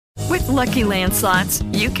Lucky Land Slots,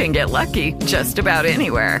 you can get lucky just about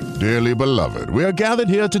anywhere. Dearly beloved, we are gathered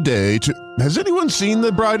here today to... Has anyone seen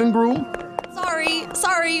the bride and groom?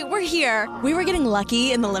 Sorry, we're here. We were getting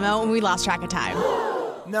lucky in the limo and we lost track of time.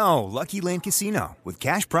 No, Lucky Land Casino, with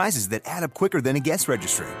cash prizes that add up quicker than a guest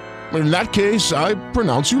registry. In that case, I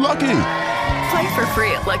pronounce you lucky. Play for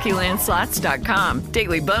free at LuckyLandSlots.com.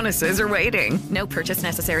 Daily bonuses are waiting. No purchase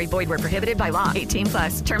necessary. Void where prohibited by law.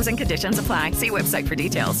 18+. Terms and conditions apply. See website for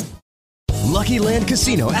details. Lucky Land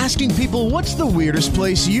Casino, asking people, what's the weirdest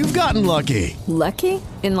place you've gotten lucky? Lucky?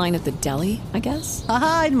 In line at the deli, I guess?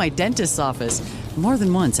 Aha, in my dentist's office. More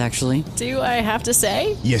than once, actually. Do I have to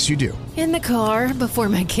say? Yes, you do. In the car before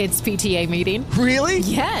my kids' PTA meeting. Really?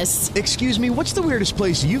 Yes. Excuse me, what's the weirdest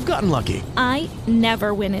place you've gotten lucky? I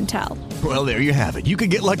never win and tell. Well, there you have it. You can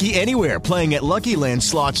get lucky anywhere, playing at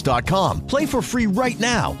LuckyLandSlots.com. Play for free right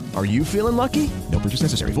now. Are you feeling lucky? No purchase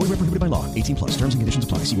necessary. Void where prohibited by law. 18+. Terms and conditions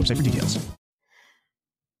apply. See website for details.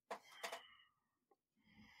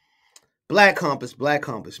 Black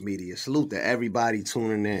Compass Media. Salute to everybody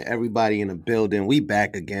tuning in, everybody in the building. We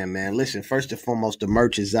back again, man. Listen, first and foremost, the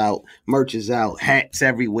merch is out. Hats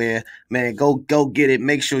everywhere. Man, go get it.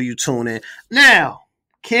 Make sure you tune in. Now,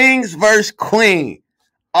 Kings vs. Queen.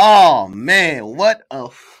 Oh, man, what a...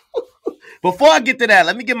 Before I get to that,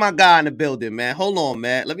 let me get my guy in the building, man. Hold on,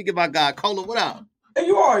 man. Let me get my guy. Cola, what up? Hey,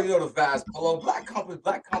 you already know the vibes, Polo. Black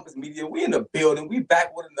Compass Media. We in the building. We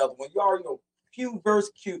back with another one. You already know Q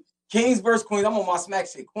vs. Q. Kings vs. Queens. I'm on my smack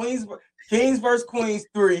shit. Kings vs. Queens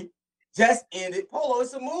 3 just ended. Polo,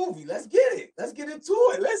 it's a movie. Let's get it. Let's get into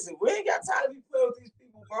it. Listen, we ain't got time to be playing with these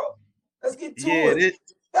people, bro. Let's get to it.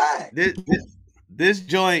 This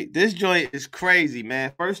joint is crazy,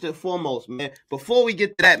 man. First and foremost, man. Before we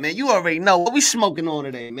get to that, man, you already know what we smoking on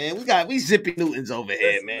today, man. We Zippy Newtons over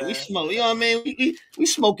here, man. We smoke. You know what I mean? We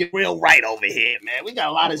smoking real right over here, man. We got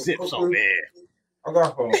a lot of zips over here. I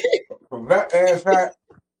got from that ass hat.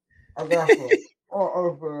 I got some all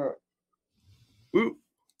over.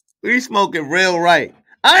 We smoking real right.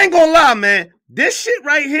 I ain't gonna lie, man. This shit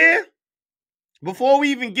right here, before we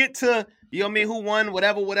even get to, you know what I mean, who won,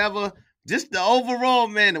 whatever, just the overall,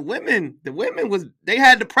 man, the women they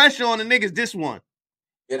had the pressure on the niggas this one.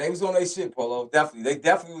 Yeah, they was on their shit, Polo. Definitely. They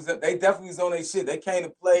definitely was on their shit. They came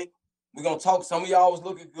to play. We're gonna talk. Some of y'all was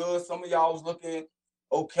looking good, some of y'all was looking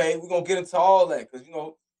okay. We're gonna get into all that because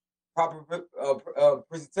proper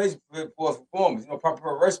presentation for a performance, proper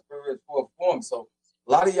preparation for a performance. So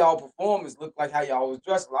a lot of y'all performance look like how y'all was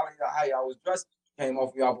dressed. A lot of y'all how y'all was dressed came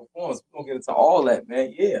off of y'all performance. We're gonna get into all that,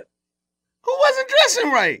 man. Yeah. Who wasn't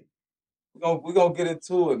dressing right? We're gonna get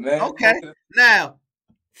into it, man. Okay. Now,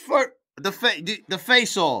 for the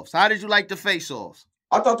face-offs. How did you like the face-offs?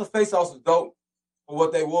 I thought the face-offs was dope for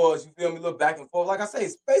what they was. You feel me? Look back and forth. Like I say,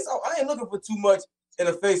 face-off. I ain't looking for too much in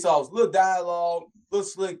the face-offs. Little dialogue, little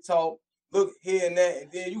slick talk, look here and that,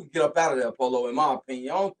 and then you can get up out of there, Polo, in my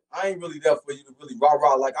opinion. I ain't really there for you to really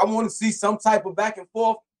rah-rah. Like, I want to see some type of back and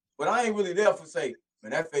forth, but I ain't really there for say,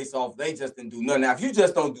 man, that face-off, they just didn't do nothing. Now, if you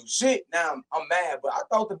just don't do shit, now I'm mad. But I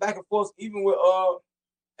thought the back and forth, even with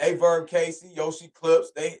A-Verb, Casey, Yoshi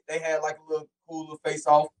Clips, they had like a little cool little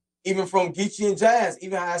face-off. Even from Geechee and Jazz,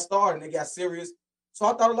 even how it started, and they got serious. So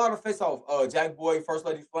I thought a lot of face-off. Jack Boy, First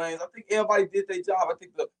Lady Flames, I think everybody did their job. I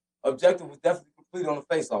think the objective was definitely complete on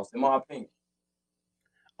the face-offs, in my opinion.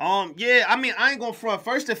 Yeah, I mean, I ain't gonna front.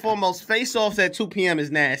 First and foremost, face-offs at 2 p.m. is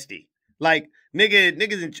nasty. Like,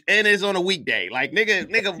 niggas, and it's on a weekday. Like,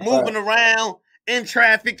 nigga moving around in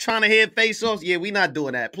traffic trying to hit face-offs. Yeah, we not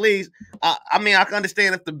doing that. Please. I mean, I can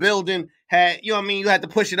understand if the building had, you know what I mean, you had to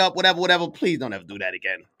push it up, whatever. Please don't ever do that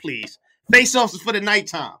again. Please. Face-offs is for the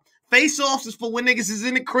nighttime. Face-offs is for when niggas is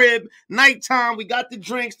in the crib, nighttime, we got the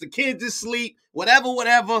drinks, the kids asleep, whatever.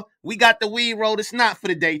 We got the weed rolled. It's not for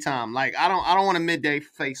the daytime. Like, I don't want a midday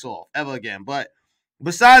face-off ever again. But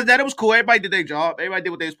besides that, it was cool. Everybody did their job. Everybody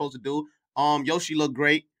did what they were supposed to do. Yoshi looked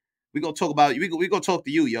great. We gonna talk about we gonna talk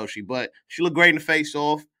to you, Yoshi, but she looked great in the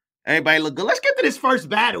face-off. Everybody looked good. Let's get to this first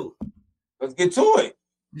battle. Let's get to it.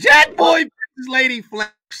 Jack Boy versus Lady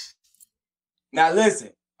Flex. Now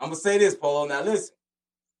listen, I'm gonna say this, Polo. Now listen.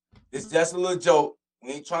 It's just a little joke.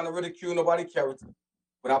 We ain't trying to ridicule nobody's character.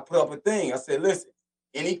 But I put up a thing. I said, listen,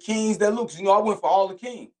 any kings that lose, I went for all the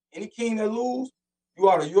kings. Any king that lose, you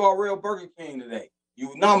are the URL Burger King today. You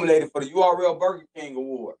were nominated for the URL Burger King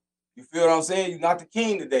Award. You feel what I'm saying? You're not the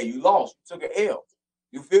king today. You lost. You took an L.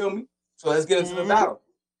 You feel me? So let's get into the battle.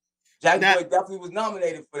 Jack Boy definitely was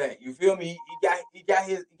nominated for that. You feel me? He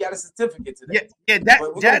got a certificate today. Yeah,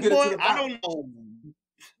 Jack Boy, I don't know.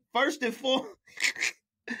 First and foremost.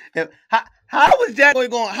 How is Jack Boy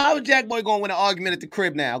going to win an argument at the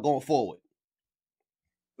crib now going forward?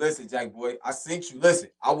 Listen, Jack boy, I seen you. Listen,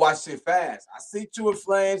 I watch shit fast. I seen you in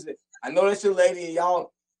Flames. I know that's your lady, and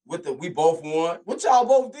y'all we both won. What y'all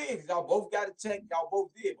both did? Y'all both got a check. Y'all both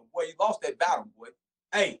did. But boy, you lost that battle, boy.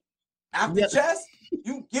 Hey, after chess,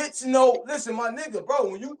 you get to know. Listen, my nigga, bro.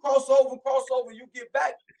 When you cross over, you get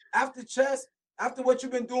back. After chess, after what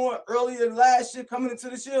you've been doing earlier last year, coming into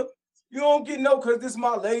this year, you don't get no because this is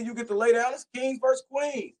my lady. You get to lay down. It's kings versus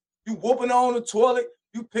queens. You whooping on the toilet.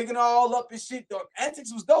 You picking all up and shit. The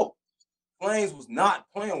antics was dope. Flames was not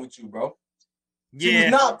playing with you, bro. She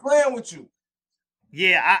was not playing with you.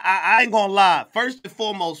 Yeah, I ain't gonna lie. First and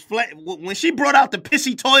foremost, when she brought out the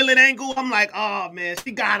pissy toilet angle, I'm like, oh man,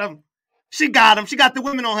 she got him. She got him. She got the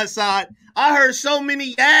women on her side. I heard so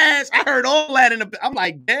many yes. I heard all that I'm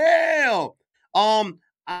like, damn.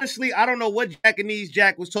 Honestly, I don't know what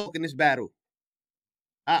Jack was talking this battle.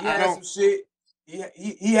 He had some shit.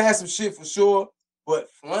 He had some shit for sure.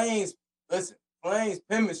 But Flames, listen, Flames'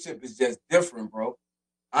 penmanship is just different, bro.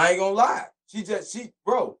 I ain't gonna lie.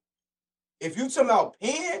 Bro, if you talking about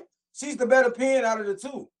pen, she's the better pen out of the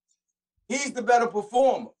two. He's the better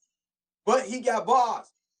performer. But he got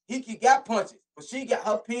bars. He got punches. But she got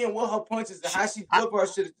her pen with her punches and how she flip her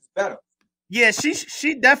shit is better. Yeah,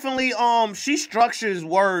 she definitely she structures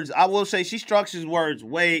words. I will say she structures words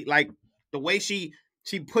way like the way she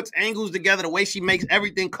puts angles together, the way she makes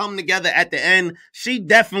everything come together at the end. She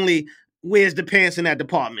definitely wears the pants in that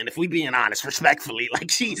department. If we being honest, respectfully,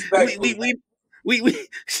 like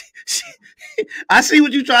I see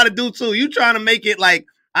what you trying to do too. You trying to make it like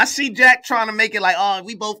I see Jack trying to make it like, oh,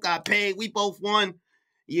 we both got paid, we both won.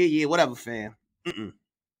 Yeah, whatever, fam.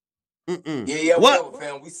 Yeah, whatever,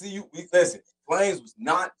 fam. We see you. Listen, Flames was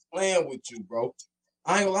not playing with you, bro.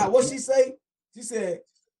 I ain't gonna lie. What she say? She said,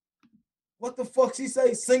 what the fuck she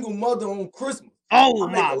say? Single mother on Christmas. Oh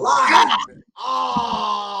my God.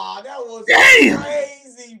 Oh, that was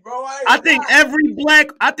crazy, bro. I think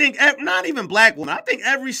not even black woman. I think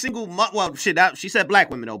every single mother. Well, shit, she said black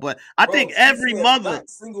women though, but I think every mother.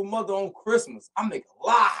 Single mother on Christmas. I make a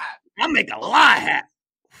lie happen.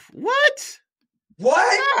 What?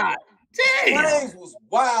 God damn. Flames was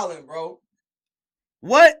wilding, bro.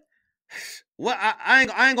 What? I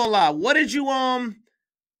ain't gonna lie. What did you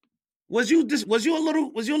Was you a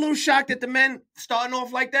little shocked at the men starting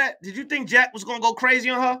off like that? Did you think Jack was gonna go crazy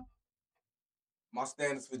on her? My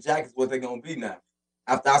standards for Jack is what they're gonna be now.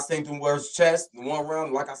 After I seen him wear his chest, the one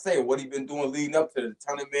round, like I said, what he been doing leading up to the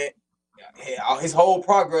tournament, his whole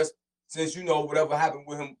progress since whatever happened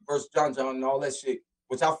with him versus John and all that shit,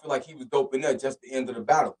 which I feel like he was dope in there just the end of the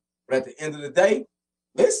battle. But at the end of the day,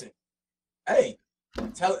 listen, hey,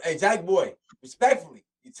 Jack boy, respectfully,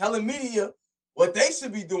 you telling media what they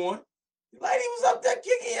should be doing. The lady was up there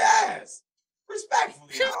kicking your ass.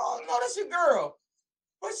 Respectfully. I know that's your girl.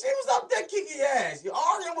 But she was up there kicking your ass. You're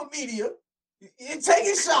arguing with media. You're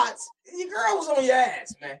taking shots. And your girl was on your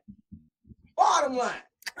ass, man. Bottom line.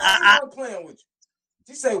 I'm playing with you.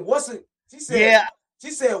 She said, what's a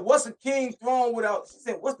king throne without, she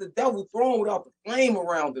said, what's the devil throne without the flame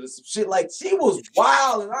around it or some shit. Like, she was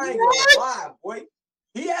wild, and I ain't gonna lie, boy.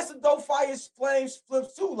 He had some dope fire flames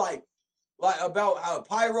flips too, like about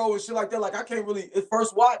pyro and shit like that. Like, I can't really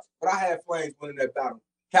first watch, but I had Flames winning that battle.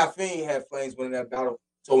 Caffeine had Flames winning that battle.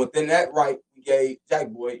 So within that right, we gave Jack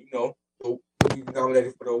Boy, he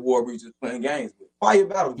nominated for the award. We just playing games. But fire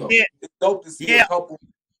battle though. Yeah. It's dope to see a couple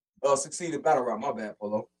succeed at battle round. My bad,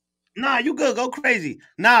 Polo. Nah, you good. Go crazy.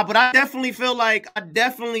 Nah, but I definitely feel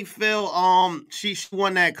she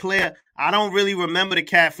won that clear. I don't really remember the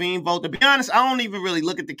caffeine vote. To be honest, I don't even really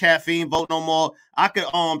look at the caffeine vote no more. I could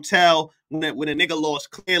tell when a nigga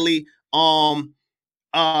lost clearly. I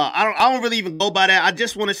don't really even go by that. I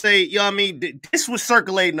just want to say, you know what I mean? This was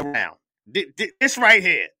circulating around. This right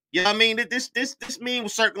here. You know what I mean? This meme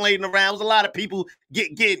was circulating around. It was a lot of people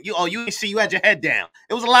getting you. Oh, you didn't see, you had your head down.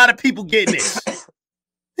 It was a lot of people getting this.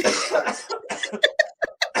 It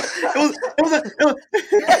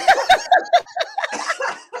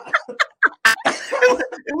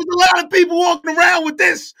was a lot of people walking around with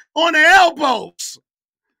this on their elbows.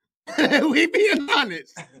 We being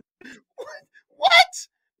honest. What?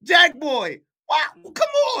 Jack Boy. Wow. Come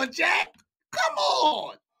on, Jack. Come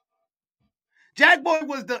on. Jack Boy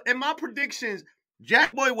was in my predictions,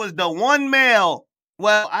 Jack Boy was the one male.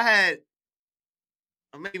 Well, I had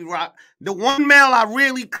maybe Rock. The one male I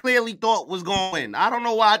really clearly thought was going to win. I don't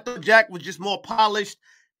know why. I thought Jack was just more polished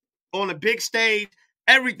on a big stage.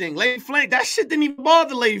 Everything. Lady Flame, that shit didn't even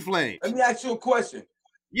bother Lady Flame. Let me ask you a question.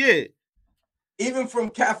 Yeah. Even from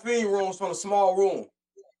caffeine rooms, from a small room,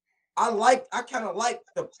 I kind of like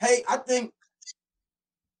the pay. I think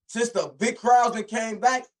since the big crowds that came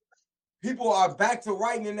back, people are back to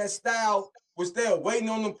writing in that style, which they're waiting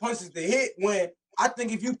on them punches to hit. When I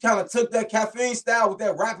think if you kind of took that caffeine style with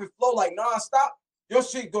that rapid flow, like nonstop, your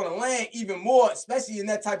shit gonna land even more, especially in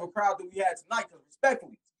that type of crowd that we had tonight. Because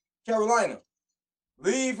respectfully, Carolina,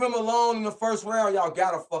 leave him alone in the first round. Y'all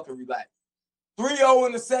gotta fucking relax. 3-0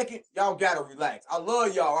 in the second, y'all gotta relax. I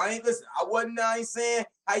love y'all. I ain't saying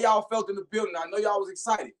how y'all felt in the building. I know y'all was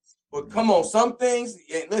excited. But come on, some things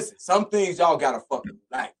y'all gotta fucking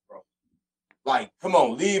relax, bro. Like, come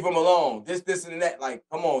on, leave him alone. This, and that. Like,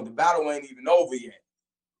 come on, the battle ain't even over yet.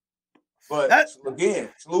 But again,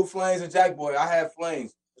 salute Flames and Jack Boy. I have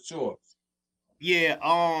Flames for sure. Yeah.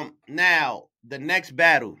 Now the next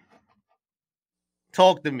battle.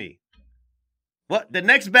 Talk to me. What the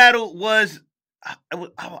next battle was?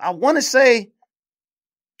 I want to say.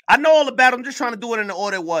 I know all about it. I'm just trying to do it in the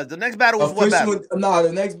order it was. The next battle was what battle?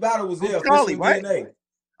 The next battle was here. Charlie, right? DNA.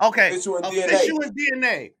 Okay. Official and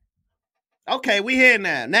DNA. Okay, we here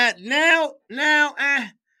now. Now,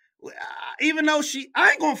 even though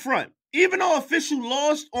I ain't gonna front. Even though Official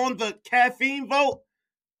lost on the caffeine vote,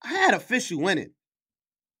 I had Official winning.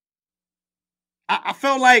 I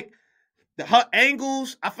felt like her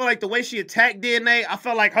angles, I felt like the way she attacked DNA, I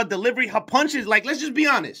felt like her delivery, her punches, like, let's just be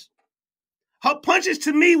honest. Her punches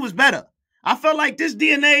to me was better. I felt like this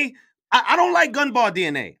DNA, I don't like gun bar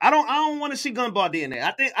DNA. I don't want to see gun bar DNA.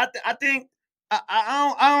 I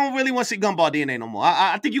don't really want to see gun bar DNA no more.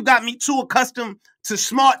 I think you got me too accustomed to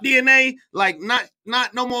smart DNA, like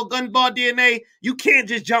not no more gun bar DNA. You can't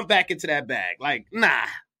just jump back into that bag. Like, nah.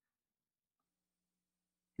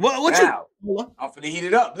 What now, you? I'm finna heat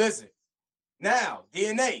it up. Listen. Now,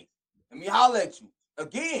 DNA, let me holler at you.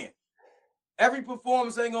 Again, every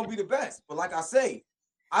performance ain't gonna be the best. But like I say,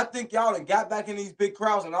 I think y'all done got back in these big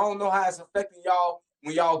crowds, and I don't know how it's affecting y'all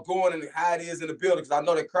when y'all going and how it is in the building, because I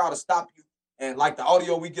know that crowd will stop you. And like the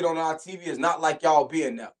audio we get on our TV is not like y'all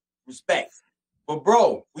being there. Respect. But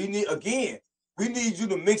bro, we need you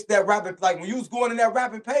to mix that rapid. Like when you was going in that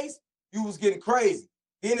rapid pace, you was getting crazy.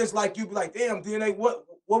 Then it's like you be like, damn, DNA, what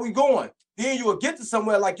we going? Then you will get to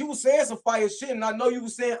somewhere like you was saying some fire shit, and I know you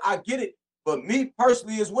was saying I get it, but me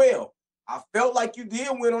personally as well, I felt like you did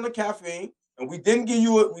win on the caffeine, and we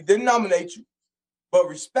didn't nominate you. But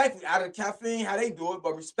respectfully, out of the caffeine, how they do it,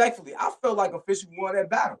 but respectfully, I felt like Official won that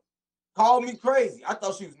battle. Called me crazy. I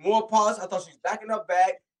thought she was more polished. I thought she was back in her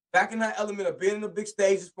bag, back in her element of being in the big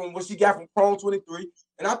stages from what she got from Chrome 23.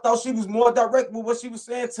 And I thought she was more direct with what she was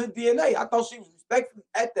saying to DNA. I thought she was respectfully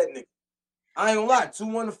at that nigga. I ain't gonna lie,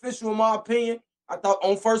 2-1 Official in my opinion. I thought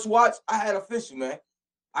on first watch, I had Official, man.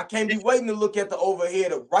 I can't be waiting to look at the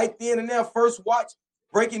overhead of right then and there, first watch,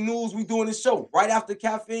 breaking news, we doing this show right after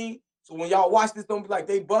caffeine. So when y'all watch this, don't be like,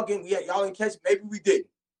 they bugging, y'all didn't catch it, maybe we didn't.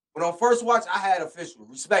 But on first watch, I had Official,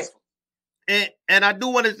 respectful. And I do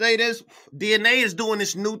want to say this, DNA is doing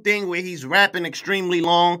this new thing where he's rapping extremely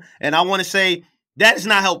long, and I want to say that is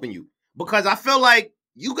not helping you, because I feel like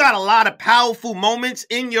you got a lot of powerful moments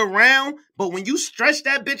in your round, but when you stretch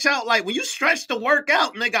that bitch out, like when you stretch the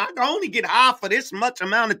workout, nigga, I can only get high for this much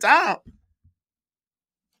amount of time.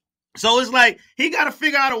 So it's like he got to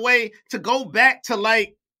figure out a way to go back to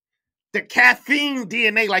like the caffeine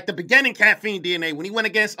DNA, like the beginning caffeine DNA when he went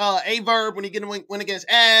against Averb, when he went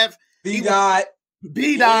against Av. B-Dot.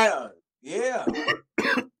 Yeah.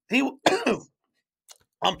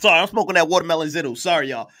 I'm sorry, I'm smoking that watermelon Zitto. Sorry,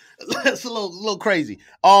 y'all. That's a little crazy.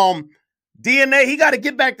 DNA, he got to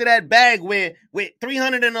get back to that bag with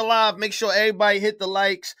 300 in the live. Make sure everybody hit the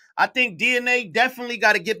likes. I think DNA definitely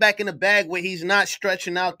got to get back in the bag where he's not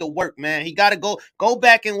stretching out the work, man. He got to go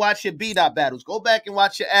back and watch your B-Dot battles. Go back and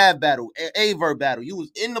watch your Av battle, Averb battle. You was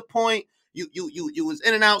in the point. You was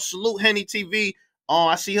in and out. Salute Henny TV. Oh,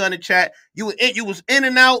 I see her in the chat. You was in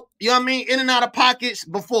and out, you know what I mean? In and out of pockets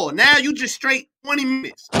before. Now you just straight 20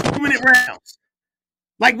 minutes, 2-minute rounds.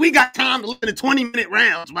 Like, we got time to listen to 20-minute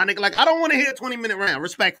rounds, my nigga. Like, I don't want to hear a 20-minute round,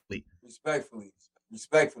 respectfully.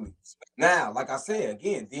 Respectfully. Now, like I said,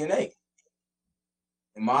 again, DNA.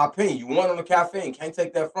 In my opinion, you won on the caffeine. Can't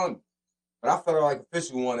take that from you. But I felt like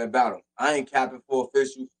Official won that battle. I ain't capping for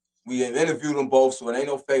Official. We interviewed them both, so it ain't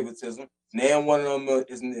no favoritism. Now one of them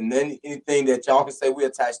isn't anything that y'all can say we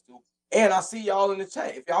attached to. And I see y'all in the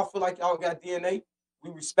chat. If y'all feel like y'all got DNA,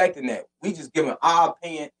 we respecting that. We just giving our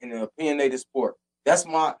opinion and the opinionated sport. That's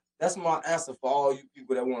my answer for all you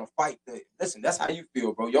people that want to fight. Listen, that's how you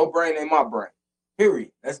feel, bro. Your brain ain't my brain.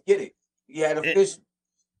 Period. Let's get it. You had Official.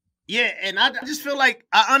 Yeah, and I just feel like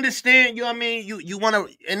I understand, you know what I mean? You want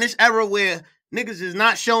to, in this era where niggas is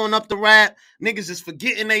not showing up to rap, niggas is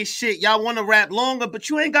forgetting they shit, y'all want to rap longer, but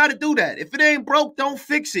you ain't got to do that. If it ain't broke, don't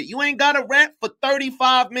fix it. You ain't got to rap for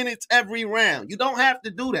 35 minutes every round. You don't have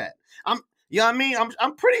to do that. I'm You know what I mean?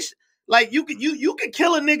 I'm pretty like you could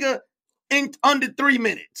kill a nigga in under 3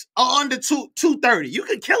 minutes or under 2:30. You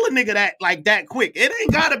could kill a nigga that quick. It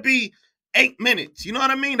ain't gotta be 8 minutes. You know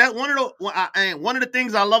what I mean? That one of the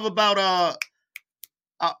things I love about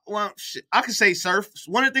I can say Surf.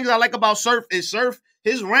 One of the things I like about Surf is Surf.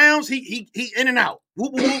 His rounds, he in and out.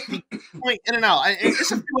 Whoop, whoop, whoop, he point in and out.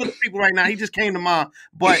 It's a few other people right now. He just came to mind,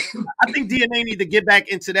 but I think DNA need to get back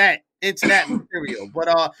into that material. But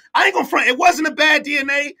I ain't gonna front. It wasn't a bad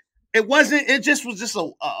DNA. It wasn't. It just was just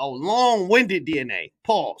a long-winded DNA.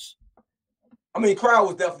 Pause. I mean, crowd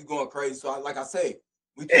was definitely going crazy. So, like I say,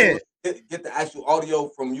 we can't get the actual audio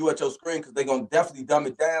from you at your screen because they're gonna definitely dumb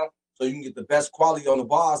it down so you can get the best quality on the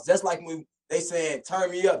bars. Just like when they saying turn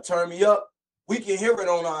me up. We can hear it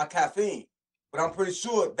on our caffeine, but I'm pretty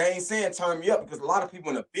sure they ain't saying turn me up because a lot of people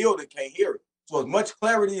in the building can't hear it. So as much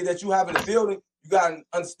clarity that you have in the building, you gotta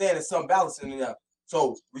understand there's some balance in there.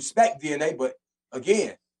 So respect DNA, but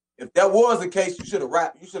again, if that was the case, you should have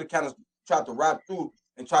rapped. You should have kind of tried to rap through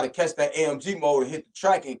and try to catch that AMG mode and hit the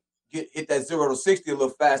track and hit that 0 to 60 a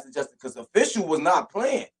little faster, just because Official was not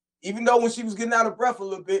playing. Even though when she was getting out of breath a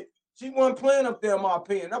little bit, she wasn't playing up there, in my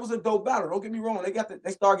opinion. That was a dope battle. Don't get me wrong. They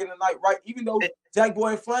started getting the night right. Even though Jack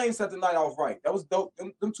Boy and Flame set the night off right. That was dope.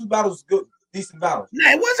 Them two battles was good, decent battles.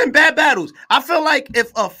 Nah, it wasn't bad battles. I feel like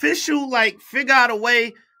if Official figure out a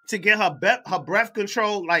way to get her breath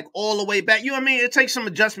control all the way back, you know what I mean? It takes some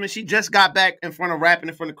adjustment. She just got back in front of rapping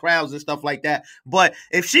in front of crowds and stuff like that. But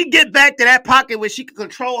if she get back to that pocket where she can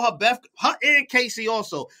control her breath, her and Casey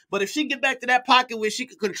also. But if she get back to that pocket where she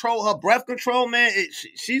can control her breath control, man,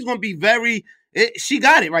 she's gonna be she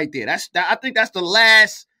got it right there. I think that's the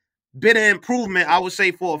last bit of improvement I would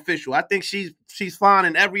say for Official. I think she's fine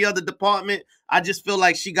in every other department. I just feel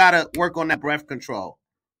like she gotta work on that breath control.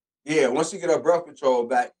 Yeah, once she get her breath control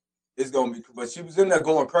back, it's gonna be. But she was in there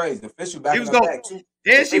going crazy. Official back back too.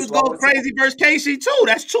 Yeah, she was going crazy versus Casey too.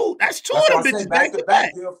 That's two. That's two of them bitches back to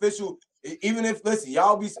back. The Official, even if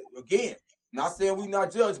y'all be again, not saying we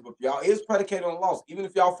not judging, but y'all is predicated on loss. Even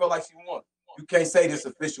if y'all feel like she won, you can't say this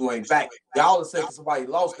Official ain't back. Y'all are saying somebody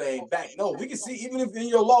lost, they ain't back. No, we can see even if in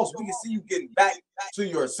your loss, we can see you getting back to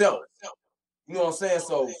yourself. You know what I'm saying?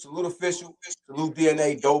 So salute Official, salute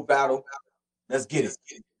DNA, dope battle. Let's get it.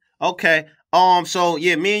 Okay. So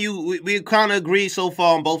yeah, me and you, we kind of agree so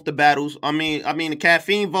far on both the battles. I mean, the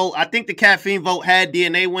caffeine vote. I think the caffeine vote had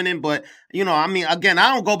DNA winning, but again,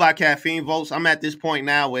 I don't go by caffeine votes. I'm at this point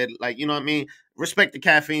now where, you know what I mean. Respect the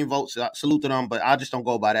caffeine votes. Salute to them, but I just don't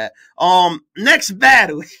go by that. Next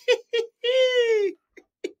battle.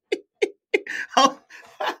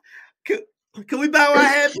 Can we bow our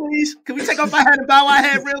head, please? Can we take off our head and bow our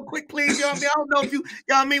head real quick, please? You know what I mean? I don't know if you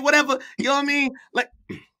know what I mean? Whatever. You know what I mean?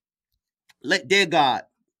 Dear God,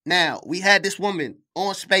 now we had this woman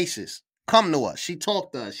on Spaces come to us. She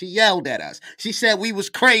talked to us. She yelled at us. She said we was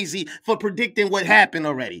crazy for predicting what happened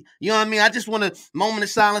already. You know what I mean? I just want a moment of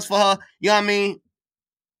silence for her. You know what I mean?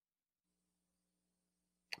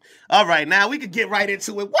 All right, now we could get right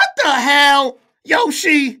into it. What the hell?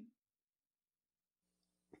 Yoshi?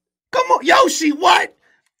 Come on, Yoshi, what?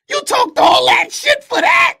 You talked all that shit for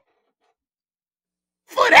that?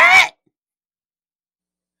 For that?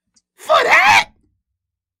 For that?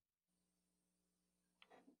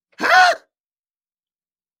 Huh?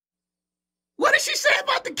 What did she say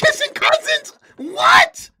about the kissing cousins?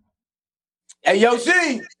 What? Hey,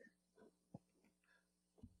 Yoshi.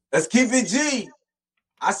 Let's keep it G.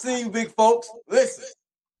 I see you, big folks. Listen,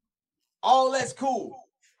 all that's cool.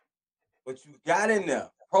 But you got in there.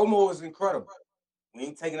 Promo is incredible. We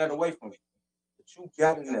ain't taking that away from you. But you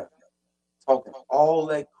got in there talking all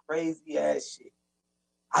that crazy ass shit.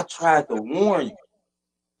 I tried to warn you.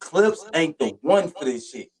 Clips ain't the one for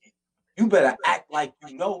this shit. You better act like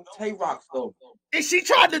you know Tay-Rock's though. And she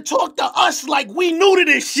tried to talk to us like we knew to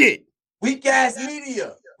this shit. Weak ass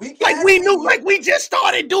media. Like we just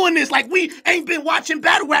started doing this. Like we ain't been watching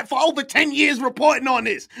battle rap for over 10 years reporting on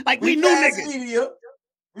this. Like we knew niggas. Media,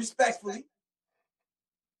 respectfully,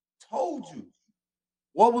 told you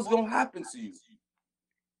what was gonna happen to you.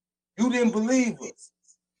 You didn't believe us.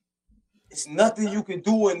 It's nothing you can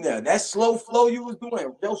do in there. That slow flow you was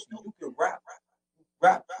doing, Yoshi, you can rap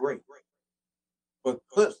great. But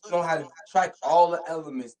Clips know how to track all the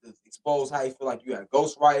elements to expose how you feel like you had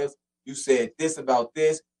ghostwriters. You said this about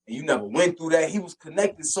this, and you never went through that. He was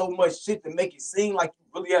connecting so much shit to make it seem like you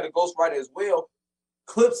really had a ghostwriter as well.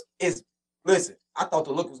 Clips is, listen, I thought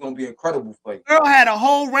the look was going to be incredible for you. Girl had a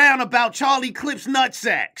whole round about Charlie Clips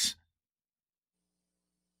nutsacks.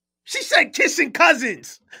 She said kissing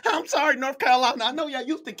cousins. I'm sorry, North Carolina. I know y'all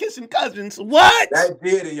used to kissing cousins. What? That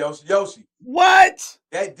did it, Yoshi. What?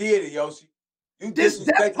 That did it, Yoshi. This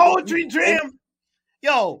Def Poetry Jam,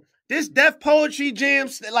 yo, this Def Poetry Jam,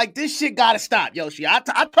 like this shit gotta stop, Yoshi. I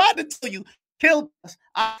tried to tell you, kill us.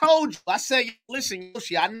 I told you, I said, listen,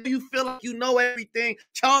 Yoshi, I know you feel like you know everything.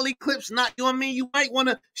 Charlie Clips, not you know what I mean. You might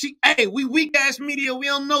wanna. Hey, we weak ass media, we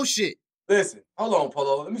don't know shit. Listen, hold on,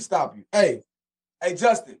 Polo. Let me stop you. Hey,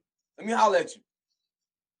 Justin, let me holler at you.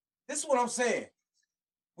 This is what I'm saying.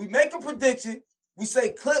 We make a prediction. We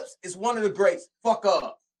say Clips is one of the greats. Fuck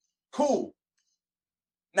up. Cool.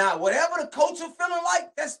 Now, whatever the coach are feeling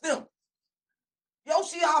like, that's them.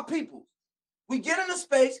 Yoshi, our people. We get in the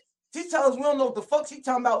space. She tells us we don't know what the fuck she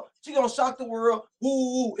talking about. She gonna shock the world.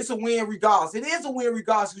 Woo, it's a win regardless. It is a win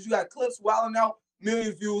regardless because you got Clips wilding out,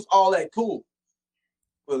 million views, all that. Cool.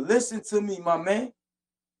 But listen to me, my man.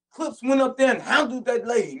 Clips went up there and handled that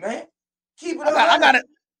lady, man. Keep it up.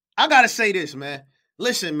 I gotta say this, man.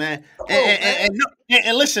 Listen, man.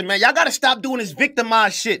 And listen, man. Y'all gotta stop doing this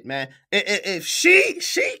victimized shit, man. If she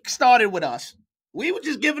started with us, we were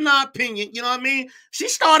just giving our opinion. You know what I mean? She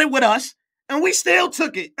started with us, and we still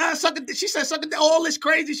took it. She said, "Suck it." All this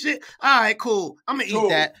crazy shit. All right, cool. I'm gonna eat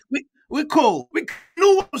that. We're cool. We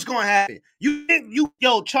knew what was gonna happen.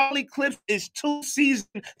 Yo, Charlie Clips is too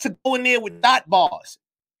seasoned to go in there with dot bars.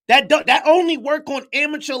 That only work on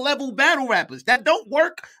amateur level battle rappers. That don't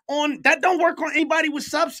work on anybody with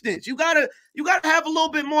substance. You gotta have a little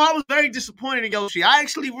bit more. I was very disappointed in Yoshi. I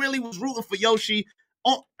actually really was rooting for Yoshi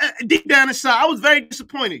deep down inside. I was very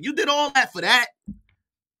disappointed. You did all that for that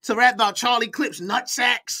to rap about Charlie Clips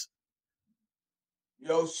nutsacks.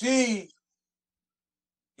 Yoshi,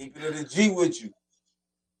 keeping it a G with you. You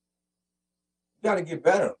gotta get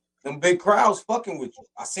better. Them big crowds fucking with you.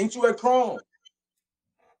 I seen you at Chrome.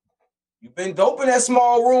 You've been dope in that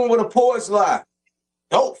small room with a porch lie.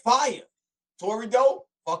 Dope, fire. Tory Dope,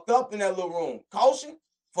 fucked up in that little room. Caution,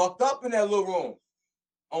 fucked up in that little room.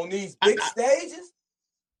 On these big stages,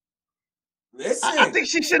 listen. I think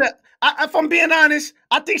she should have, if I'm being honest,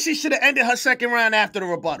 I think she should have ended her second round after the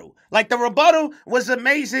rebuttal. Like, the rebuttal was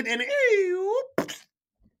amazing, and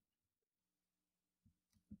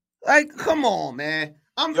like, come on, man.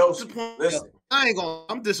 I'm disappointed. Listen.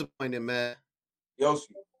 I'm disappointed, man.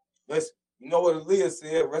 Yoshi. Listen, you know what Aaliyah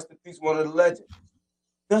said? Rest in peace, one of the legends.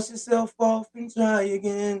 Dust yourself off and try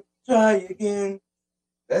again, try again.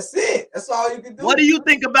 That's it. That's all you can do. What do you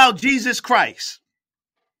think about Jesus Christ?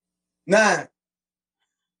 9.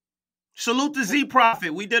 Salute to Z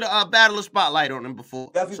Prophet. We did a Battle of Spotlight on him before.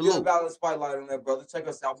 Definitely did a Battle of Spotlight on that, brother. Check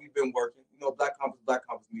us out. We've been working. You know, Black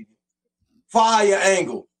Compass Media. Fire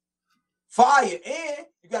angle. Fire. And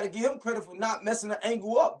you got to give him credit for not messing the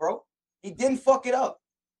angle up, bro. He didn't fuck it up.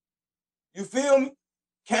 You feel me?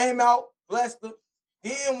 Came out, blessed her.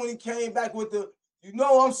 Then when he came back with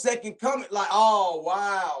I'm second coming. Like, oh,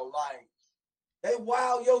 wow. Like, they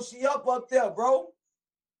wild Yoshi up there, bro.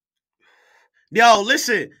 Yo,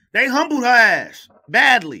 listen. They humbled her ass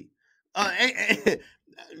badly.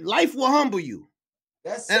 Life will humble you.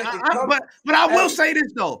 That's but I will say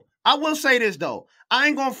this, though. I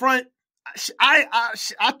ain't gonna front. I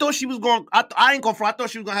thought she was going. I ain't gonna front. I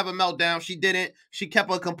thought she was gonna have a meltdown. She didn't. She kept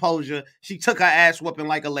her composure. She took her ass whooping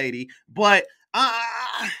like a lady. But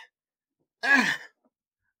she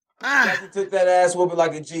took that ass whooping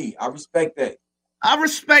like a G. I respect that.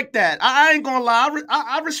 I ain't gonna lie.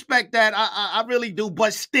 I respect that. I really do.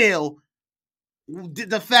 But still,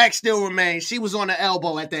 the fact still remains. She was on the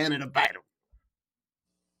elbow at the end of the battle.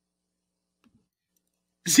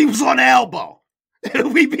 She was on the elbow.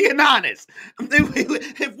 If we being honest,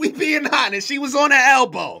 she was on the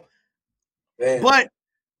elbow. Man. But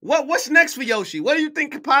what's next for Yoshi? What do you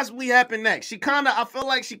think could possibly happen next? I feel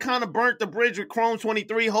like she kind of burnt the bridge with Chrome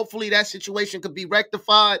 23. Hopefully that situation could be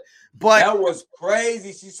rectified. But that was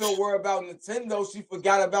crazy. She's so worried about Nintendo, she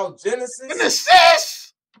forgot about Genesis.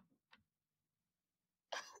 Genesis.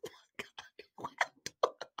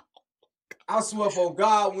 I swear for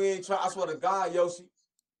God, we ain't trying. I swear to God, Yoshi,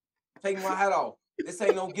 take my hat off. This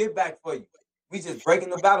ain't no get back for you. We just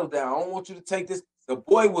breaking the battle down. I don't want you to take this. The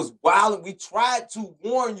boy was wild, and we tried to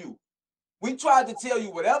warn you. We tried to tell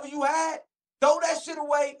you whatever you had, throw that shit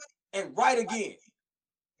away and write again.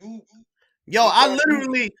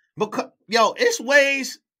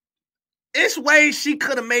 It's ways she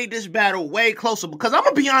could have made this battle way closer, because I'm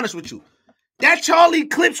gonna be honest with you. That Charlie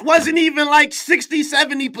Clips wasn't even like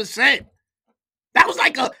 60-70%.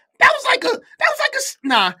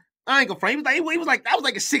 Nah. I ain't gonna frame. He was like that was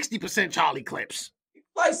like a 60% Charlie Clips.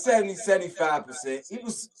 Like 70-75%. He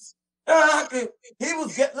was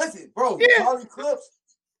listen, bro. Yeah. Charlie Clips.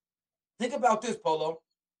 Think about this, Polo.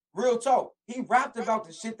 Real talk. He rapped about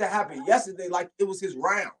the shit that happened yesterday like it was his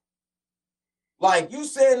round. Like you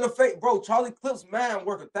said in the face, bro, Charlie Clips, man,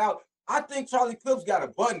 work 1,000. I think Charlie Clips got a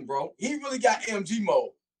button, bro. He really got MG mode.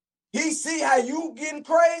 He see how you getting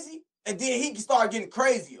crazy, and then he can start getting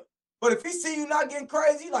crazier. But if he see you not getting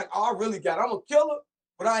crazy, like, oh, I really got it. I'm a killer,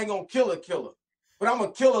 but I ain't gonna kill a killer. But I'm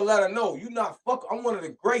a killer, let her know. You not fuck. I'm one of the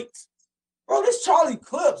greats. Bro, this Charlie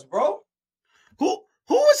Clips, bro. Who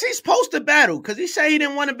was he supposed to battle? Because he said he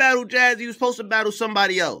didn't want to battle Jazz. He was supposed to battle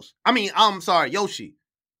somebody else. I mean, I'm sorry, Yoshi.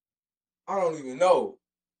 I don't even know.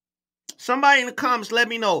 Somebody in the comments let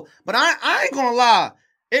me know. But I ain't gonna lie.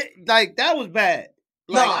 It like that was bad.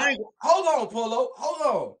 Like, hold on, Polo.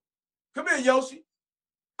 Hold on. Come here, Yoshi.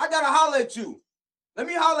 I gotta holler at you. Let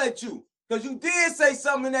me holler at you. Because you did say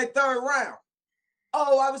something in that third round.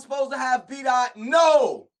 Oh, I was supposed to have B-Dot.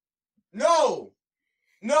 No. You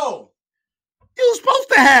was supposed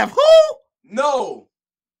to have who? No.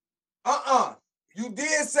 You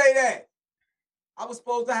did say that. I was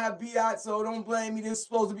supposed to have B-Dot, so don't blame me. This is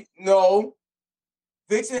supposed to be. No.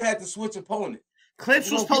 Vixen had to switch opponent.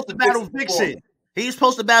 Clips was supposed to battle Vixen. He was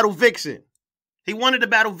supposed to battle Vixen. He wanted to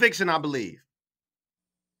battle Vixen, I believe.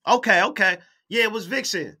 Okay. Yeah, it was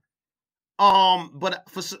Vixen. But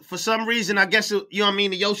for some reason, I guess, you know what I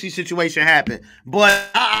mean, the Yoshi situation happened. But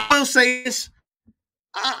I will say this.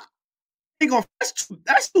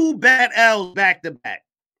 That's two bad L's back to back,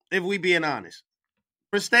 if we being honest.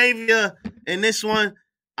 Prestavia and this one,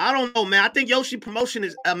 I don't know, man. I think Yoshi promotion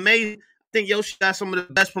is amazing. I think Yoshi got some of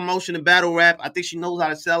the best promotion in battle rap. I think she knows how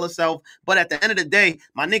to sell herself. But at the end of the day,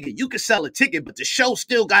 my nigga, you can sell a ticket, but the show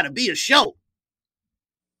still got to be a show.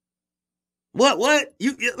 What?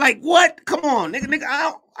 You like what? Come on, nigga.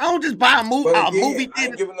 I don't just buy a movie. I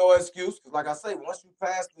ain't giving no excuse because, like I say, once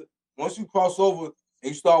you cross over and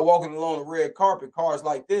you start walking along the red carpet, cars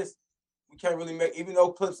like this, we can't really make. Even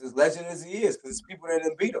though Clips is legend as he is, because it's people that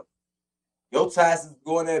didn't beat him. Your task is to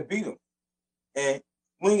go in there and beat him, and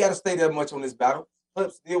we ain't got to stay that much on this battle.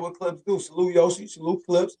 Clips deal what Clips do. Salute Yoshi. Salute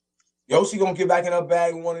Clips. Yoshi gonna get back in her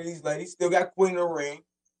bag with one of these ladies. Still got Queen of the Ring.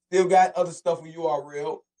 Still got other stuff with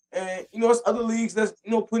URL. And, it's other leagues that's,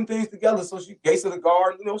 putting things together. So she Gates of the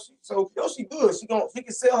Guard, she good. She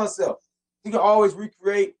can sell herself. She can always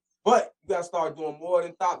recreate, but you got to start doing more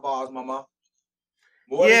than thought bars, mama.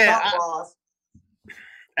 More than thought bars.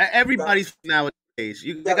 Everybody's nowadays.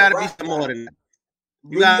 There got to be some more than that.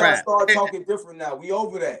 You got to start talking different now. We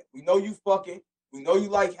over that. We know you fucking. We know you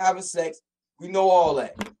like having sex. We know all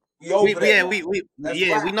that. We over that.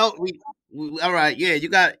 Yeah, we know. All right, yeah, you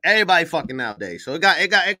got everybody fucking nowadays. So it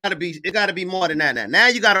gotta be more than that. Now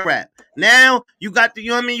you gotta rap. Now you got the,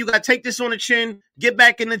 you know what I mean? You gotta take this on the chin, get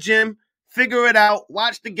back in the gym, figure it out,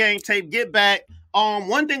 watch the game tape, get back.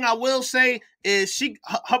 One thing I will say is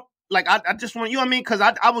I just want, you know what I mean? Because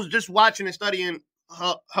I was just watching and studying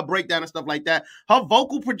her breakdown and stuff like that. Her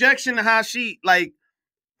vocal projection and how she like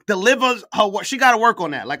delivers her work, she got to work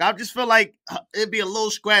on that. Like I just feel like it'd be a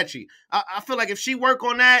little scratchy. I feel like if she work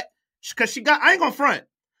on that. Because I ain't gonna front.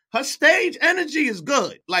 Her stage energy is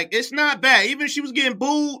good. Like, it's not bad. Even if she was getting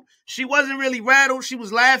booed, she wasn't really rattled. She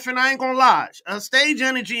was laughing. I ain't gonna lie. Her stage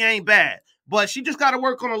energy ain't bad. But she just gotta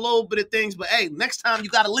work on a little bit of things. But hey, next time you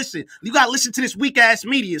gotta listen. You gotta listen to this weak-ass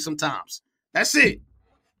media sometimes. That's it.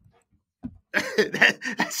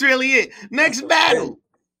 That's really it. Next battle.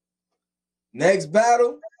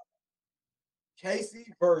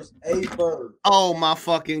 Casey versus A-Bird. Oh, my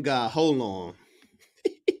fucking God. Hold on.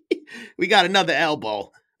 We got another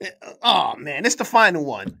elbow. Oh man, it's the final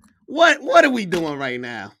one. What are we doing right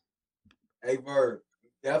now? Hey Bird,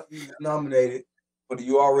 definitely nominated for the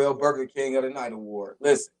URL Burger King of the Night Award.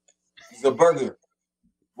 Listen, he's a burger.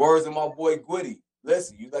 Words of my boy Gwitty.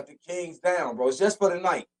 Listen, you let the Kings down, bro. It's just for the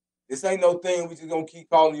night. This ain't no thing we just gonna keep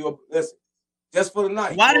calling you. Listen, just for the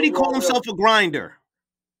night. Why did he call himself a grinder?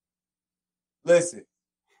 Listen,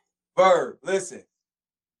 Bird. Listen.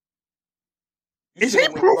 Is he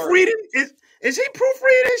proofreading? Is he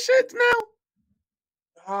proofreading shit now?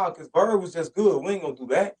 Nah, because Bird was just good. We ain't gonna do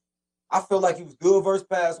that. I feel like he was good versus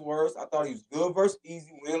passwords. I thought he was good versus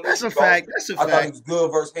easy win. That's a fact. I thought he was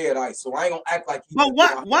good versus head ice. So I ain't gonna act like he. But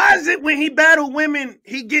why is it when he battled women,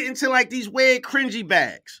 he get into like these weird cringy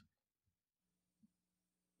bags?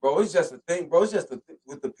 Bro, it's just a thing, bro. It's just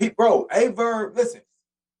with the people, bro. A-Verb, listen.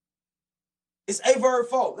 It's A-Verb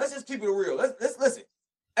fault. Let's just keep it real. Let's listen.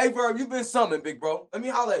 A-Verb, you been summoned, big bro. Let me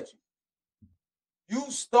holler at you. You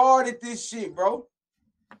started this shit, bro.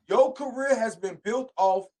 Your career has been built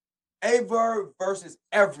off A-Verb versus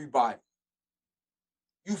everybody.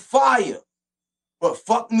 You fire. But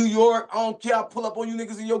fuck New York. I don't care. I pull up on you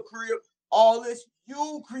niggas in your career. All this.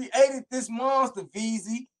 You created this monster,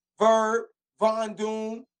 VZ, Verb, Von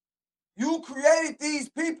Doom. You created these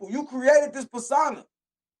people. You created this persona.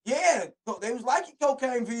 Yeah, they was liking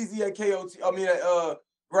Cocaine VZ at KOT. I mean, at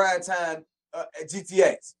Grind Time at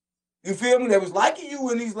GTX. You feel me? They was liking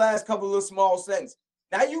you in these last couple of small seconds.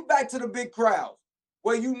 Now you back to the big crowd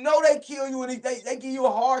where you know they kill you and they give you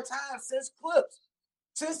a hard time since Clips.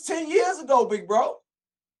 Since 10 years ago, big bro.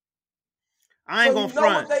 I ain't gonna front.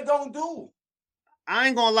 Know what they gonna do. I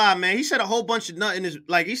ain't gonna lie, man. He said a whole bunch of nothing.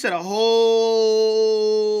 He said a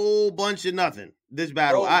whole bunch of nothing. This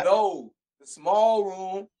battle. No, the small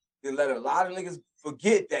room, they let a lot of niggas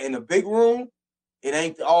forget that in the big room, it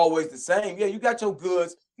ain't always the same. Yeah, you got your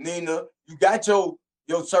goods, Nina. You got your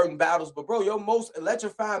certain battles, but bro, your most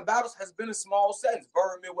electrifying battles has been in small settings.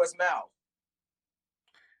 Verb, Midwest Mouth.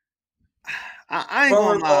 I ain't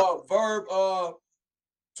gonna lie. Verb,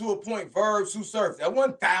 to a point, Verb, Sue Surf. That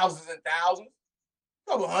wasn't thousands and thousands.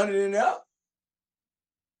 Couple hundred in there.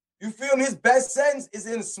 You feel me? His best sentence is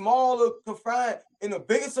in smaller, confined. In the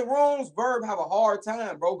biggest of rooms, Verb have a hard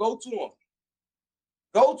time, bro. Go to him.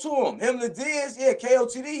 Go to him. Him, Ladiz, yeah,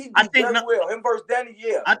 KOTD, he did very well. Him versus Danny,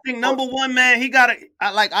 yeah. I think number one, man, he got to,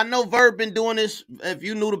 I know Verb been doing this. If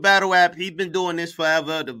you knew the battle app, he's been doing this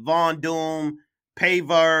forever. The Von Doom, Pay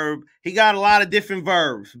Verb. He got a lot of different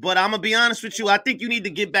verbs. But I'm going to be honest with you. I think you need to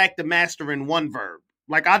get back to mastering one verb.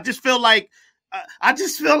 Like, I just feel like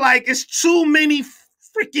it's too many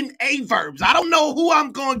freaking A verbs. I don't know who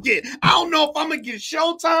I'm going to get. I don't know if I'm going to get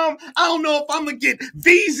Showtime. I don't know if I'm going to get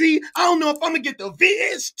VZ. I don't know if I'm going to get the V.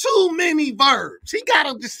 It's too many verbs. He got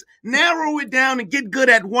to just narrow it down and get good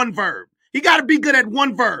at one verb. He got to be good at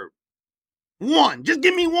one verb. One. Just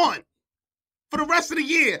give me one. For the rest of the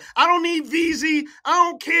year. I don't need VZ. I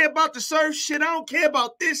don't care about the surf shit. I don't care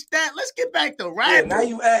about this, that. Let's get back to rapping.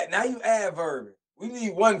 Yeah, now you add verb. We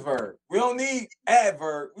need one verb. We don't need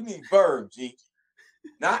adverb. We need verb, G.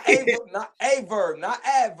 Not a verb, not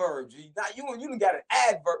adverb, G. Not you done got an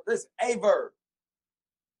adverb. Listen, a verb.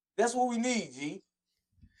 That's what we need, G.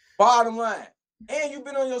 Bottom line. And you've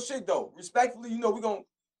been on your shit though. Respectfully, we're gonna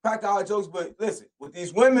crack our jokes, but listen, with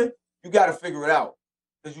these women, you gotta figure it out.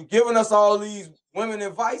 Because you're giving us all these women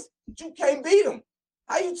advice, but you can't beat them.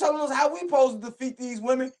 How you telling us how we supposed to defeat these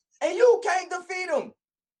women and you can't defeat them?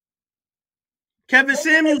 Kevin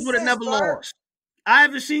Samuels would have never lost. I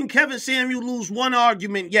haven't seen Kevin Samuels lose one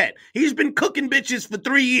argument yet. He's been cooking bitches for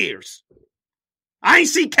 3 years. I ain't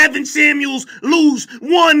seen Kevin Samuels lose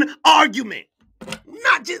one argument.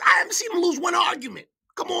 I haven't seen him lose one argument.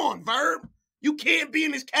 Come on, Verb. You can't be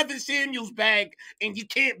in this Kevin Samuels bag and you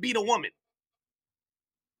can't beat a woman.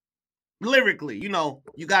 Lyrically, you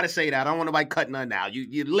got to say that. I don't want nobody cutting her now.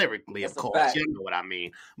 You lyrically, of course. You know what I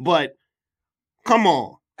mean. But come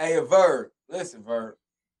on. Hey, Verb. Listen, Verb.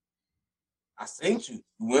 I seen you.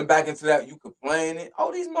 You went back into that. You complaining.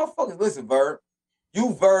 Oh, these motherfuckers. Listen, Verb.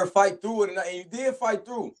 You, Verb, fight through it. And you did fight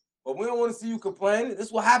through. But we don't want to see you complaining. This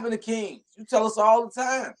is what happened to Kings. You tell us all the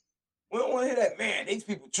time. We don't want to hear that, man, these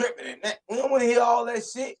people tripping and that. We don't want to hear all that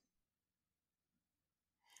shit.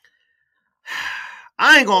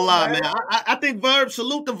 I ain't gonna lie, man. I think Verb,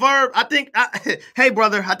 salute the Verb. Hey,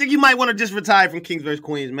 brother, I think you might want to just retire from Kings vs.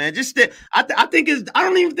 Queens, man. I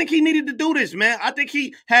don't even think he needed to do this, man. I think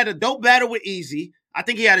he had a dope battle with Easy. I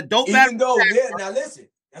think he had a dope battle. Now listen,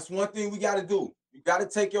 that's one thing we got to do. You got to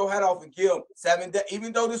take your hat off and give him 7 days.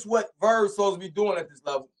 Even though this is what Verb's supposed to be doing at this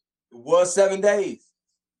level, it was 7 days.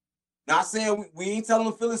 Not saying we ain't telling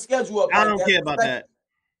him to fill his schedule up. I don't care about that.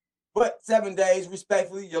 But 7 days,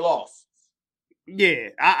 respectfully, you lost. Yeah,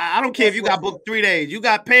 I don't care if you got booked 3 days. You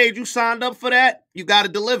got paid. You signed up for that. You got to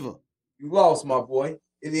deliver. You lost, my boy.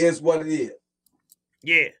 It is what it is.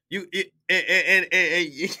 Yeah,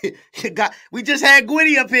 we just had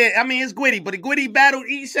Gwitty up here. I mean, it's Gwitty, but Gwitty battled.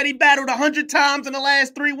 He said he battled 100 times in the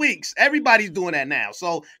last 3 weeks. Everybody's doing that now.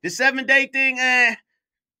 So the 7-day thing, I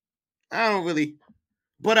don't really.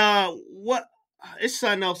 But what? It's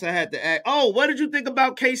something else I had to add. Oh, what did you think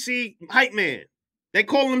about KC Hype Man? They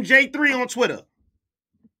call him J3 on Twitter.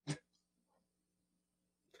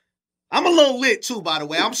 I'm a little lit too, by the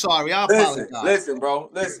way. I'm sorry. I apologize. Listen, bro.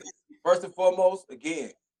 Listen. First and foremost,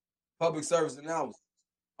 again, public service announcement.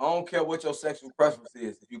 I don't care what your sexual preference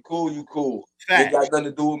is. If you cool, you cool. It got nothing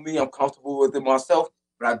to do with me. I'm comfortable with it myself.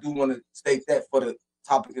 But I do want to state that for the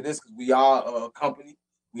topic of this because we are a company.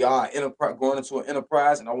 We are going into an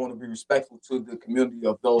enterprise, and I want to be respectful to the community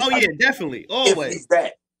of those. Oh, yeah, definitely. Always. If it's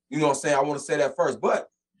that. You know what I'm saying? I want to say that first. But,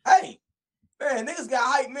 hey, man, niggas got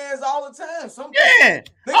hype mans all the time. Yeah,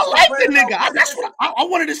 I like the nigga. That's what I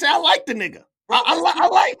wanted to say. I like the nigga. Bro, I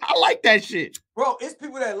like that shit. Bro, it's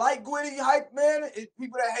people that like Gwitty hype, man. It's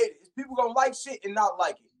people that hate it. It's people gonna like shit and not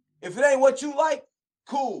like it. If it ain't what you like,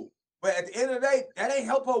 cool. But at the end of the day, that ain't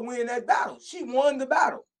help her win that battle. She won the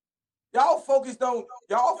battle. Y'all focused on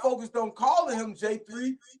calling him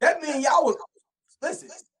J3. That means y'all was listen.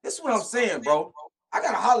 This is what I'm saying, bro. I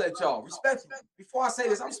gotta holler at y'all respectfully. Before I say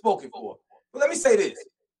this, I'm spoken for. But let me say this: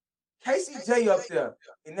 Casey J up there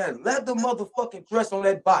in that leather motherfucking dress on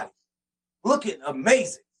that body, looking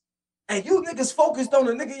amazing. And you niggas focused on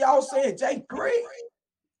the nigga y'all saying J3.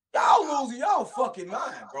 Y'all losing y'all fucking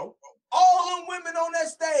mind, bro. All them women on that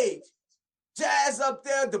stage. Jazz up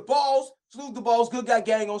there, the balls, salute the balls, good guy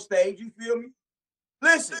gang on stage, you feel me?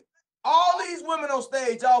 Listen, all these women on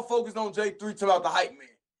stage, y'all focused on J3 talking about the hype man.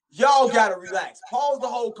 Y'all gotta relax. Pause the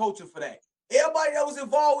whole culture for that. Everybody that was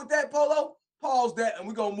involved with that, Polo, pause that and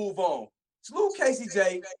we're gonna move on. Salute Casey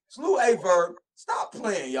J, salute A-Verb. Stop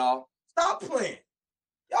playing, y'all. Stop playing.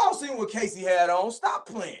 Y'all seen what Casey had on. Stop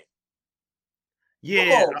playing.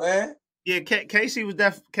 Yeah, come on, man. Yeah, Casey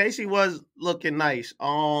was looking nice.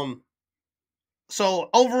 So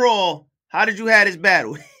overall, how did you have this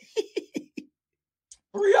battle?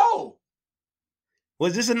 3-0.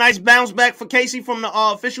 Was this a nice bounce back for Casey from the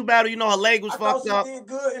official battle? You know, her leg was fucked up. She did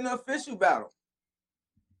good in the official battle.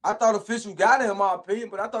 I thought official got it, in my opinion,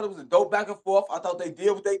 but I thought it was a dope back and forth. I thought they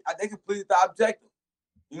did what they completed the objective.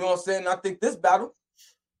 You know what I'm saying? And I think this battle,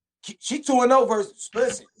 she 2-0 versus,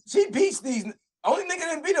 listen, she beats these. Only nigga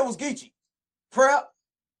didn't beat her was Geechee. Prep,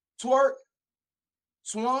 Twerk,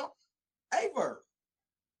 Swamp, A-Verb.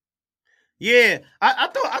 Yeah, I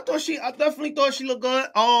definitely thought she looked good.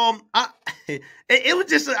 It was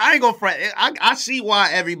just, I ain't gonna front. I see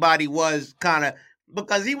why everybody was kind of,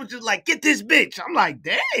 because he was just like, get this bitch. I'm like,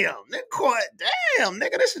 damn,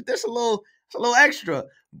 nigga, this a little extra.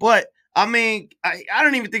 But I mean, I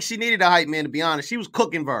don't even think she needed a hype man, to be honest. She was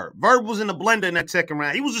cooking Verb. Verb was in the blender in that second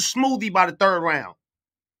round. He was a smoothie by the third round.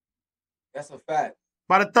 That's a fact.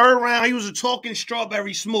 By the third round, he was a talking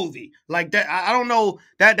strawberry smoothie. Like that, I don't know.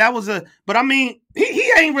 That was a, but I mean,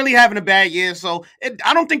 he ain't really having a bad year, so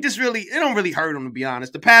I don't think it don't really hurt him, to be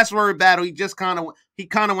honest. The password battle, he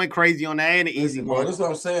kind of went crazy on that, and an easy one. That's what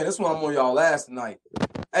I'm saying. That's why I'm on y'all last tonight.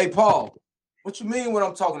 Hey, Paul, what you mean what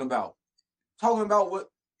I'm talking about? Talking about what?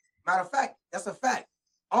 Matter of fact, that's a fact.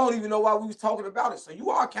 I don't even know why we was talking about it. So you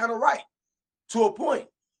are kind of right to a point.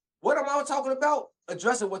 What am I talking about?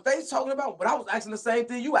 Addressing what they talking about, but I was asking the same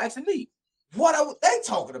thing you asking me. What are they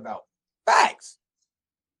talking about? Facts.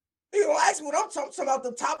 You don't ask me what I'm talking about,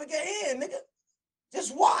 the topic at hand, nigga.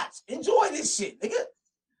 Just watch. Enjoy this shit, nigga.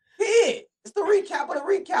 Yeah. It's the recap of the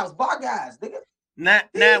recaps. Bar guys, nigga.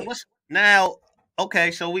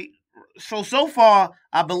 Okay, so far,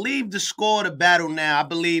 I believe the score of the battle now, I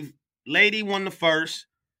believe Lady won the first.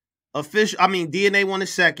 DNA won the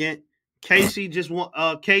second. Casey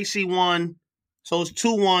Casey won. So it's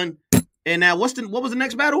 2-1. And now what was the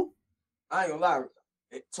next battle? I ain't gonna lie.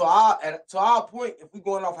 To our point, if we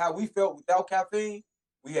going off how we felt without caffeine,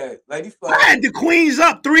 we had Lady Flames. I had the Queens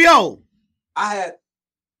up 3-0. I had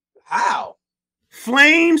how?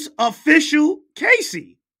 Flames official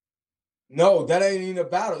Casey. No, that ain't even a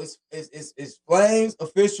battle. It's Flames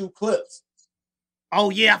official Clips. Oh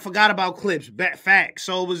yeah, I forgot about Clips. Facts.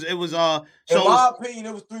 So it was. In my opinion,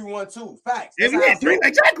 it was 3-1-2. Facts.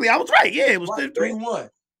 Exactly. I was right. Yeah, it was 3-1.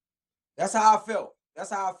 That's how I felt.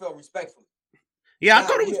 Respectfully. Yeah, I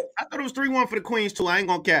thought it was 3-1 for the Queens too. I ain't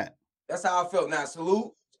gonna cap. That's how I felt. Now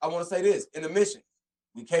salute. I want to say this in the mission.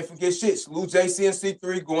 We can't forget shit. Salute JC and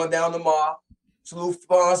C3 going down to Mar. Salute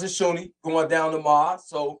Fonz and Shuni going down to Mar.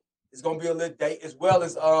 So it's gonna be a lit date, as well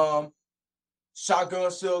as Shotgun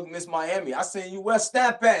Suge, Miss Miami. I seen you. Where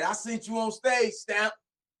Stamp at? I seen you on stage, Stamp.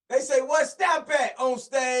 They say, what Stamp at on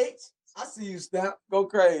stage? I see you, Stamp. Go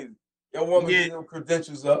crazy. Your woman getting them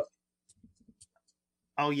credentials up.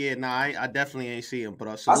 Oh, yeah. Nah, I definitely ain't see him. But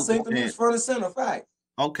I seen the news front and center, fact.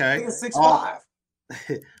 Okay. 6'5".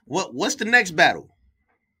 What's the next battle?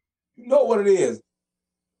 You know what it is.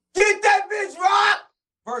 Get that bitch Rock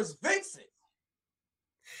versus Vixen.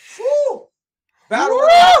 Woo! Battle.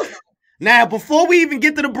 Now, before we even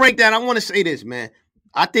get to the breakdown, I want to say this, man.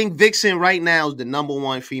 I think Vixen right now is the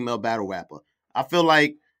 #1 female battle rapper. I feel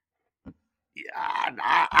like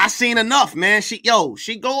I seen enough, man. She go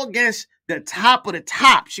against the top of the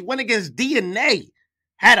top. She went against DNA,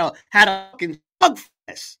 had a fucking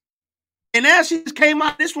slugfest, and now she just came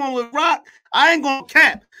out this one with Rock. I ain't gonna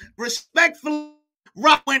cap. Respectfully,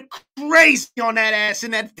 Rock went crazy on that ass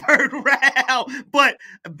in that third round, but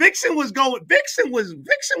Vixen was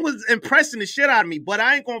impressing the shit out of me. But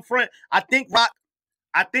I ain't gonna front. I think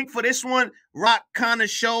for this one, Rock kind of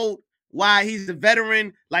showed why he's a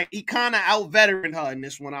veteran. Like, he kind of out-veteran her in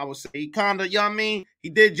this one, I would say. He kind of, you know what I mean? He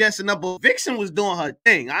did just enough, but Vixen was doing her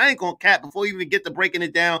thing. I ain't going to cap before you even get to breaking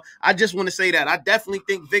it down. I just want to say that. I definitely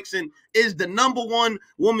think Vixen is the number one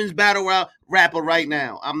women's battle rapper right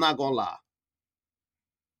now. I'm not going to lie.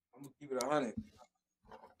 I'm going to keep it 100.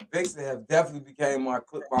 Vixen have definitely became my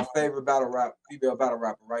favorite female battle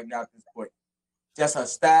rapper right now at this point. Just her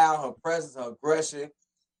style, her presence, her aggression.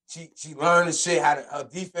 She learned the shit. Her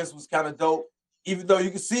defense was kind of dope. Even though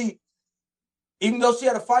she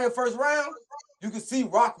had a fire first round, you could see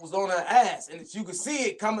Rock was on her ass, and you could see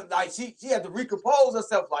it coming. Like she had to recompose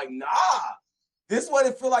herself. Like, nah, this is what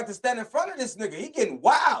it feel like to stand in front of this nigga. He getting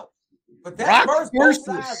wild. But that both sides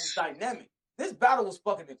was dynamic. This battle was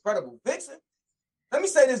fucking incredible. Vixen, let me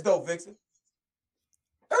say this though, Vixen.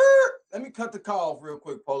 Let me cut the call off real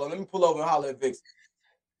quick, Polo. Let me pull over and holler at Vixen.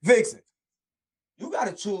 Vixen, you got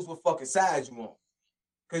to choose what fucking side you on.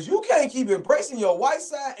 Because you can't keep embracing your white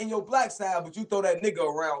side and your black side, but you throw that nigga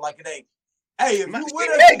around like it ain't. Hey, if you win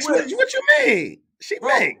it, what you mean? She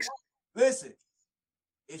makes. Listen,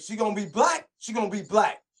 if she going to be black, she going to be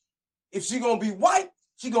black. If she going to be white,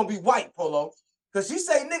 she going to be white, Polo. Because she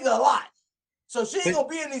say nigga a lot. So she ain't going to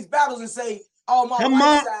be in these battles and say, oh, my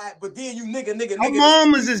white side, but then you nigga. Her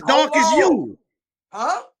mom was as dark as you.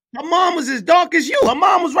 Huh? Her mom was as dark as you. Her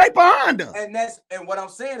mom was right behind her. And what I'm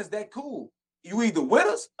saying is that cool. You either with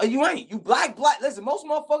us or you ain't. You black. Listen, most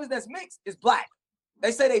motherfuckers that's mixed is black.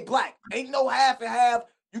 They say they black. Ain't no half and half.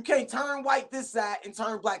 You can't turn white this side and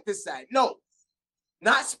turn black this side. No.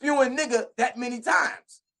 Not spewing nigga that many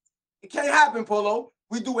times. It can't happen, Polo.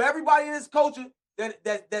 We do everybody in this culture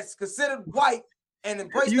that's considered white and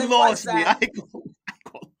embrace their white side.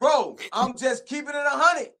 Bro, I'm just keeping it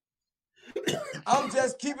 100. I'm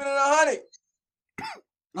just keeping it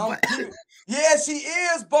 100. Yeah, she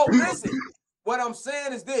is both. Listen, what I'm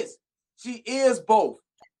saying is this. She is both.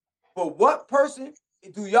 But what person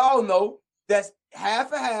do y'all know that's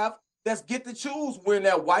half and half that's get to choose when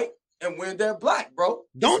they're white and when they're black, bro?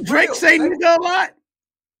 Don't Drake say nigga a lot?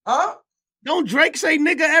 Huh? Don't Drake say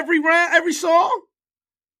nigga every round, every song?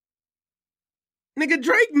 Nigga,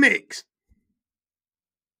 Drake mixed.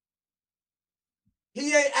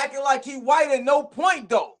 He ain't acting like he white at no point,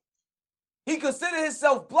 though. He considered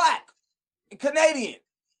himself black and Canadian.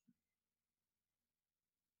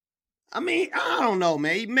 I mean, I don't know,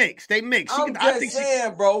 man. He mixed. They mixed. I'm just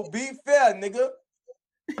saying, bro. Be fair, nigga.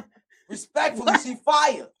 Respectfully, she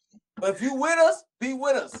fire. But if you with us, be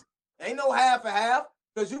with us. Ain't no half and half.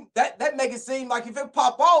 Because that make it seem like if it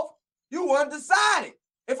pop off, you undecided.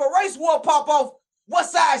 If a race war pop off, what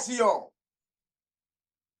side she on?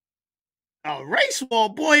 A race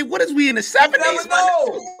war, boy. What is we in the 70s? You never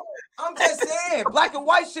know. I'm just saying, black and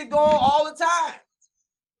white shit going on all the time.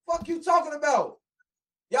 Fuck you talking about?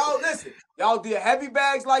 Y'all listen. Y'all did heavy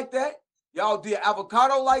bags like that. Y'all did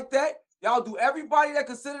avocado like that. Y'all do everybody that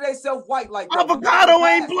consider themselves white like that. Avocado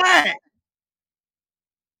ain't black.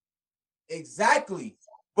 Exactly.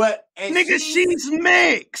 But nigga, she's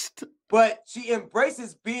mixed. But she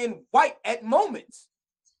embraces being white at moments.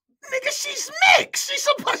 Nigga, she's mixed. She's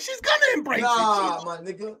gonna embrace it. Nah, my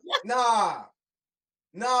nigga.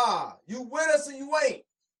 Nah. You with us or you ain't.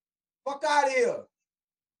 Fuck out of here.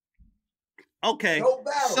 Okay. No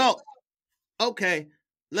battle. So, okay.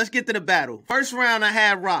 Let's get to the battle. First round, I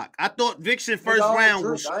had Rock. I thought Vixen first round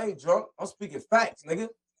was. I ain't drunk. I'm speaking facts, nigga.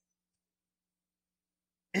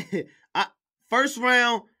 First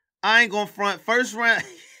round, I ain't gonna front. First round,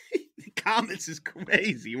 the comments is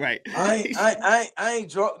crazy, right? I ain't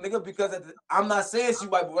drunk, nigga, because I'm not saying she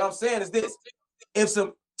white, but what I'm saying is this.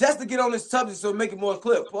 Just to get on this subject so make it more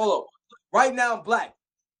clear, Polo. Right now, I'm black.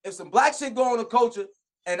 If some black shit go on the culture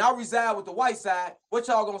and I reside with the white side, what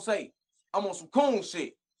y'all gonna say? I'm on some coon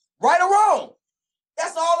shit. Right or wrong?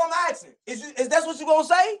 That's all I'm asking. Is that what you gonna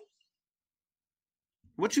say?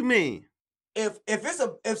 What you mean? If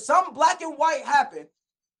some black and white happen,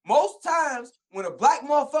 most times when a black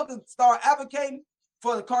motherfucker start advocating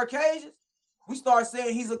for the Caucasians, we start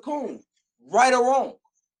saying he's a coon. Right or wrong?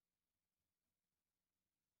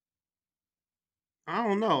 I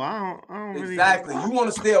don't know. I don't exactly. Really... You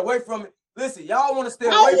want to stay away from it. Listen, y'all want to stay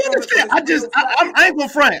away from it. I ain't gonna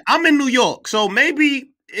front. I'm in New York, so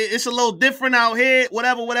maybe it's a little different out here.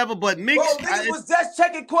 Whatever. But mixed. Bro, niggas was just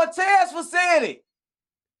checking Cortez for saying it.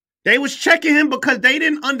 They was checking him because they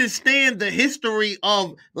didn't understand the history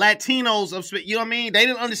of Latinos. You know what I mean? They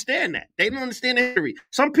didn't understand that. They didn't understand the history.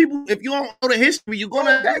 Some people, if you don't know the history, you're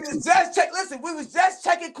gonna. We was just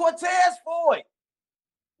checking Cortez for it.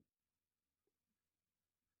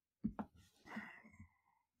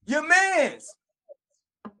 Your mans.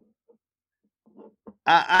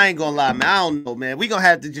 I ain't gonna lie, man. I don't know, man. We gonna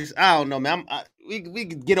have to just, I don't know, man. We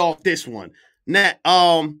can get off this one.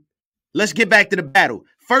 Now, let's get back to the battle.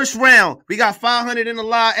 First round, we got 500 in the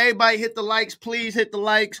live. Everybody hit the likes, please hit the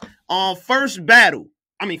likes. First round.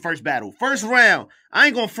 I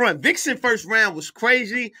ain't gonna front. Vixen first round was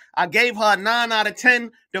crazy. I gave her a 9 out of 10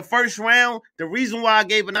 the first round. The reason why I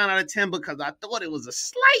gave a 9 out of 10 because I thought it was a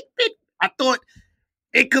slight bit. I thought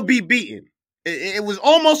it could be beaten. It was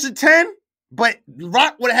almost a 10, but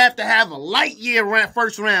Rock would have to have a light year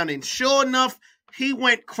first round. And sure enough, he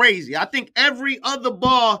went crazy. I think every other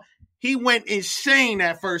bar, he went insane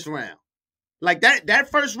that first round. Like that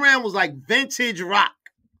first round was like vintage Rock.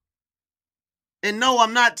 And no,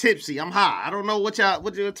 I'm not tipsy. I'm high. I don't know what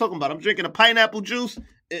you're talking about. I'm drinking a pineapple juice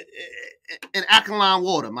and alkaline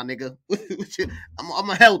water, my nigga. I'm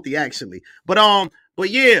a healthy actually. But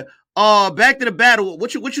yeah. Back to the battle.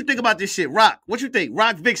 What you think about this shit, Rock? What you think,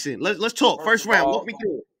 Rock Vixen? Let's talk. First round. Walk me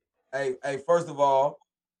through it. Hey. First of all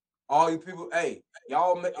you people, hey,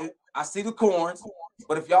 y'all. I see the corns,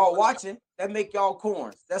 but if y'all watching, that make y'all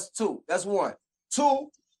corns. That's 2. That's 1. 2.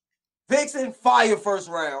 Vixen fire first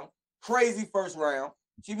round. Crazy first round.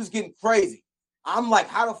 She was getting crazy. I'm like,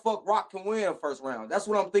 how the fuck Rock can win a first round? That's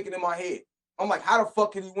what I'm thinking in my head. I'm like, how the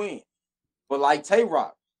fuck can he win? But like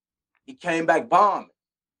Tay-Rock, he came back bombing.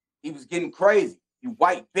 He was getting crazy. You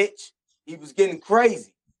white bitch. He was getting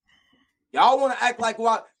crazy. Y'all want to act like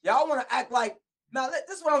what? Y'all want to act like, now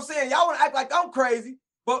this is what I'm saying. Y'all want to act like I'm crazy,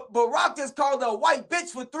 but Rock just called her a white bitch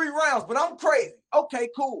for 3 rounds, but I'm crazy. Okay,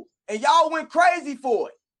 cool. And y'all went crazy for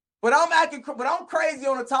it. But I'm crazy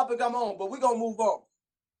on the topic I'm on, but we're gonna move on.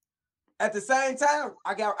 At the same time,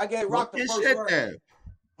 I gave Rock the first round.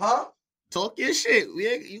 Huh? Talk your shit.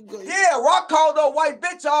 Yeah, Rock called her a white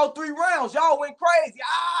bitch all 3 rounds. Y'all went crazy.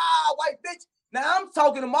 White bitch. Now I'm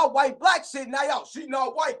talking to my white black shit. Now y'all, she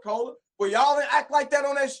not white, Cola. But y'all didn't act like that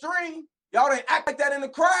on that stream. Y'all didn't act like that in the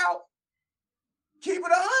crowd. Keep it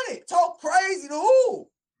 100. Talk crazy to who?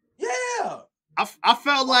 Yeah. I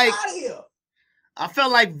felt like out of here. I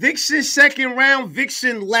felt like Vixen's second round,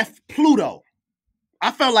 Vixen left Pluto.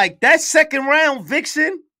 I felt like that second round,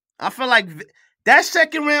 Vixen.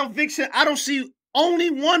 I don't see only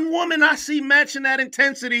one woman I see matching that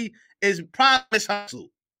intensity is Promise Hustle.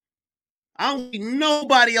 I don't see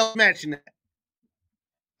nobody else matching that.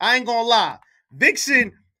 I ain't gonna lie.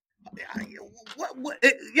 Vixen,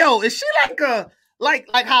 is she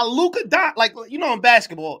like how Luka Doncic, like, you know, in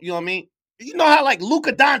basketball, you know what I mean? You know how like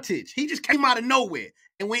Luka Doncic, he just came out of nowhere.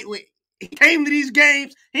 And when he came to these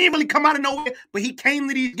games, he didn't really come out of nowhere, but he came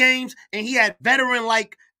to these games and he had veteran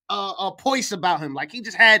like poise about him. Like he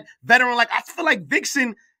just had veteran, like I feel like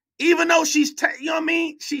Vixen, even though she's, you know what I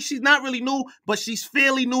mean? She's not really new, but she's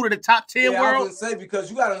fairly new to the top tier world. I was gonna say, because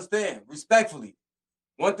you gotta understand, respectfully,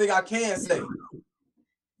 one thing I can say,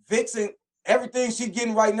 Vixen, everything she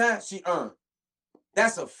getting right now, she earned.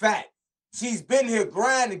 That's a fact. She's been here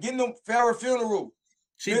grinding, getting them Farrah funeral.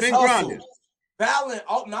 She's been grinding. Battling,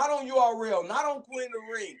 not on URL, not on Queen of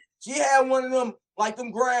the Ring. She had one of them, like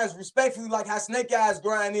them grinds, respectfully, like how Snake Eyes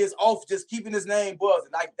grind is off, just keeping his name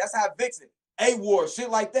buzzing. Like that's how Vixen, A-War, shit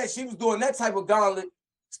like that. She was doing that type of gauntlet,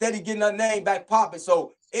 steady getting her name back popping.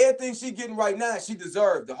 So everything she getting right now, she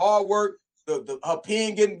deserved. The hard work, her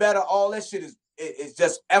pen getting better, all that shit is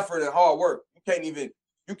just effort and hard work. You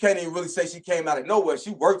can't even really say she came out of nowhere.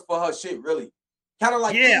 She worked for her shit, really. Kind of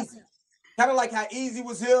like Easy. Kind of like how Easy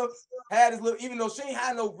was here, had his little, even though she ain't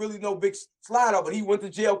had no big slide up, but he went to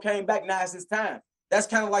jail, came back, now it's his time. That's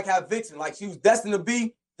kind of like how Vixen, like she was destined to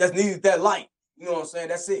be, just needed that light. You know what I'm saying?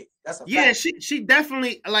 That's it. That's a fact. She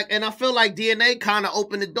definitely, like, and I feel like DNA kind of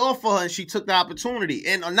opened the door for her and she took the opportunity.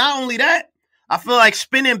 And not only that, I feel like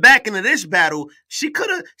spinning back into this battle, she could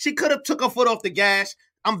have took her foot off the gas.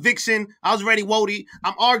 I'm Vixen. I was ready Wody.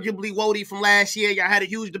 I'm arguably Wody from last year. Y'all had a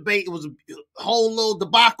huge debate. It was a whole little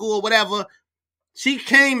debacle or whatever. She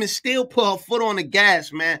came and still put her foot on the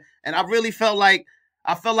gas, man. And I really felt like,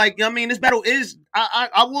 I mean, this battle is,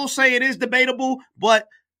 I will say it is debatable, but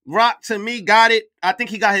Rock, to me, got it. I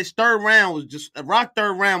think he got his third round Rock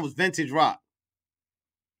third round was vintage Rock.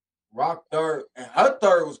 Rock third, and her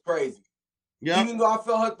third was crazy. Yeah. Even though I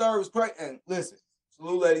felt her third was crazy. And listen,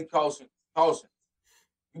 salute lady, caution.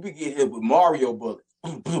 You be getting hit with Mario bullets.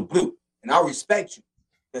 Blue, blue, blue. And I respect you.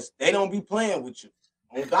 Because they don't be playing with you.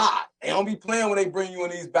 Oh, God. They don't be playing when they bring you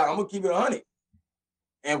in these battles. I'm going to keep it 100.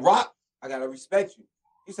 And Rock, I got to respect you.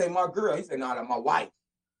 He say, my girl. He said, nah, that's my wife.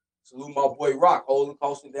 Salute my boy Rock. Holding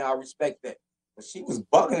caution down. I respect that. But she was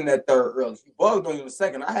bugging in that third early. She bugged on you in the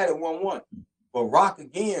second. I had it 1-1. But Rock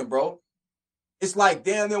again, bro. It's like,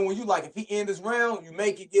 damn, then when you like, if he end this round, you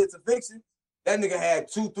make it get to Vixen. That nigga had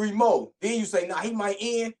 2-3 more. Then you say, nah, he might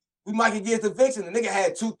end. We might get it to Vixen. The nigga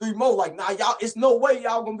had 2-3 more. Like, nah, y'all, it's no way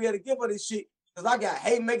y'all gonna be able to give her this shit. Cause I got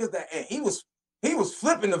haymakers and he was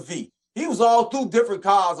flipping the V. He was all through different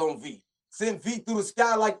cars on V. Sent V through the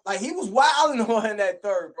sky like he was wilding on that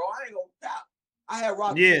third, bro. I ain't gonna doubt. I had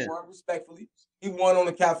Rock won respectfully. He won on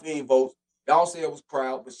the caffeine votes. Y'all say it was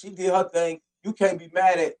crowd, but she did her thing. You can't be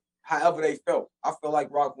mad at however they felt. I feel like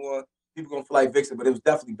Rock won. People gonna feel like Vixen, but it was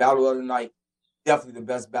definitely battle of the night. Definitely the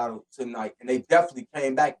best battle tonight. And they definitely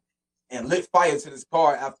came back and lit fire to this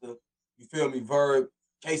card after, you feel me, Verb.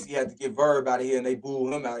 Casey had to get Verb out of here, and they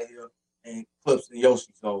booed him out of here, and Clips and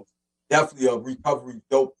Yoshi. So definitely a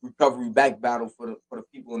dope recovery back battle for the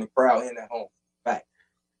people in the crowd and at home. Back.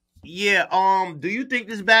 Yeah. Do you think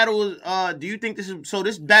this battle is? Do you think this is? So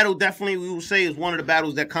this battle definitely we will say is one of the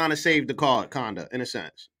battles that kind of saved the card, kinda in a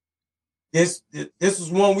sense. This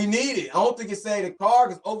is one we needed. I don't think it saved the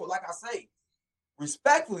card. It's over. Like I say,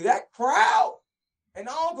 respectfully, that crowd. And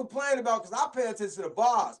I don't complain about because I pay attention to the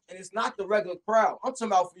bars, and it's not the regular crowd. I'm talking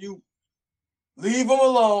about for you, leave them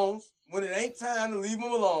alone when it ain't time to leave them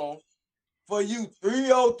alone. For you,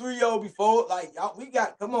 3-0, 3-0 before, like, y'all,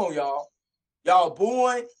 come on, y'all. Y'all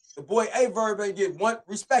booing. The boy Verb ain't get one,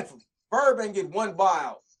 respectfully, Verb ain't get one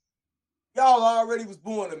buyout. Y'all already was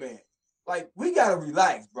booing the man. Like, we got to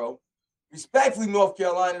relax, bro. Respectfully, North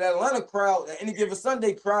Carolina, that Atlanta crowd, that Any Given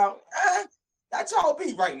Sunday crowd, that's y'all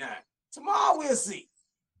beat right now. Tomorrow we'll see.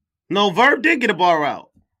 No, Verb did get a bar out.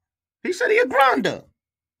 He said he a grinder.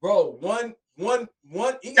 Bro, one.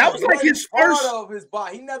 That was like his first of his bar.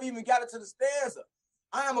 He never even got it to the stanza.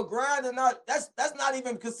 I am a grinder. That's not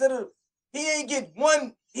even considered. He ain't get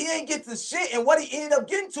one. He ain't get the shit. And what he ended up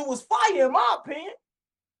getting to was fire, in my opinion.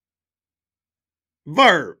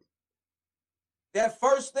 Verb. That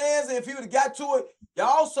first stanza, if he would have got to it,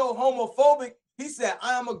 y'all so homophobic. He said,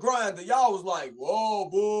 I am a grinder. Y'all was like, whoa,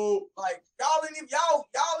 boo. Like, y'all ain't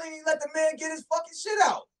even let the man get his fucking shit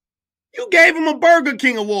out. You gave him a Burger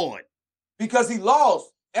King award. Because he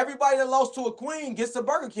lost. Everybody that lost to a queen gets the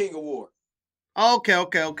Burger King award. Okay.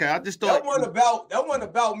 I just thought that wasn't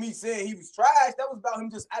about me saying he was trash. That was about him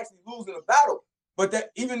just actually losing a battle. But that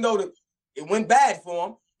even though it went bad for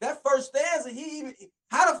him, that first stanza,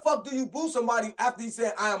 how the fuck do you boo somebody after he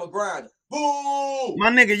said, I am a grinder? Boo! My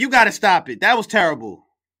nigga, you gotta stop it. That was terrible.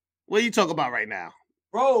 What are you talking about right now?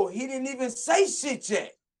 Bro, he didn't even say shit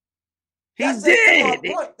yet. He did.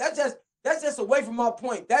 That's just away from my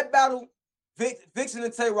point. That battle, Vixen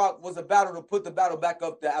and Tay-Rock was a battle to put the battle back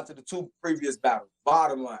up there after the two previous battles.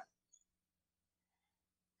 Bottom line.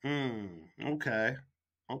 Okay.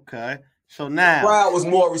 So now the crowd was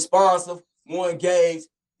more responsive, more engaged,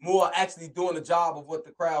 more actually doing the job of what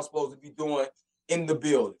the crowd's supposed to be doing in the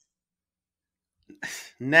building.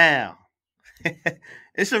 Now,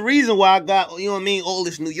 it's a reason why I got, you know what I mean, all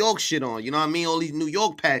this New York shit on, you know what I mean, all these New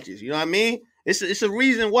York patches, you know what I mean? It's a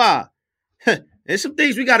reason why. There's some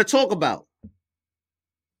things we got to talk about.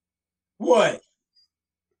 What?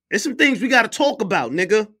 There's some things we got to talk about,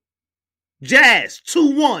 nigga. Jazz,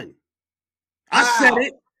 2-1. I said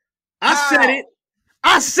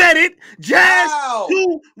it. Jazz,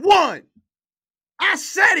 2-1. I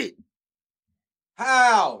said it.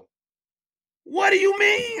 How? What do you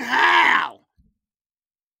mean, how?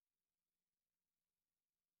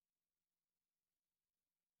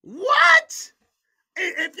 What?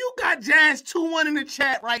 If you got Jazz 2-1 in the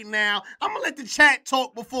chat right now, I'm going to let the chat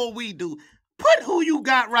talk before we do. Put who you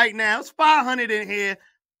got right now. It's 500 in here.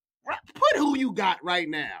 Put who you got right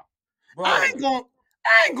now. Bro. I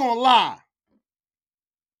ain't gonna lie.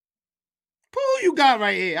 Put who you got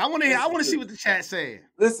right here. I want to see what the chat's saying.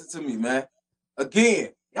 Listen to me, man. Again,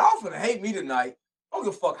 y'all finna hate me tonight. I don't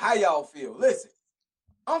give a fuck how y'all feel. Listen,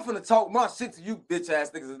 I'm finna talk my shit to you bitch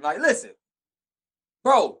ass niggas tonight. Listen,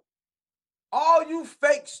 bro, all you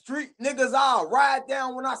fake street niggas, I'll ride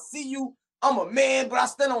down when I see you. I'm a man, but I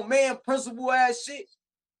stand on man principle ass shit.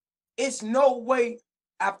 It's no way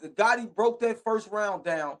after Gotti broke that first round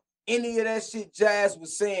down, any of that shit Jazz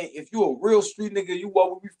was saying, if you a real street nigga, you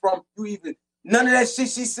where we from, you even, none of that shit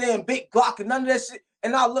she's saying, Big Glock and none of that shit.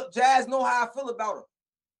 And now look, Jazz know how I feel about her.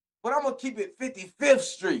 But I'm going to keep it 55th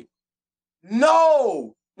Street.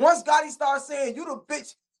 No. Once Gotti started saying, you the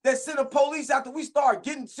bitch that sent the police after we start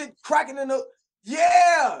getting shit cracking in the,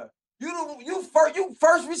 yeah. You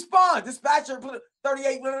first respond. Dispatcher,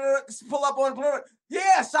 38, pull up on,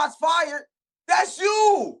 yeah, shots fired. That's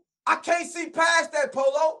you. I can't see past that,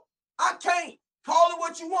 Polo. I can't. Call it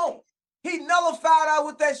what you want. He nullified out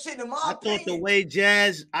with that shit in my opinion. I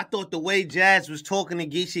thought the way Jazz was talking to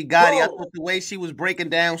Geechee Gotti, I thought the way she was breaking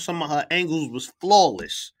down some of her angles was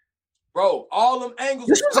flawless. Bro, all them angles.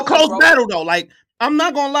 This was a close battle though. Like, I'm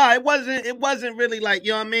not gonna lie, it wasn't really like,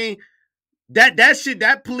 you know what I mean?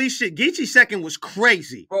 That police shit, Geechee second was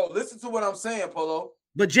crazy. Bro, listen to what I'm saying, Polo.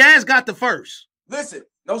 But Jazz got the first. Listen,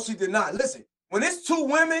 no, she did not. Listen, when it's two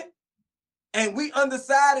women and we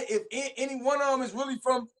undecided if any one of them is really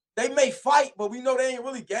from, they may fight, but we know they ain't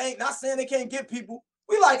really gang. Not saying they can't get people.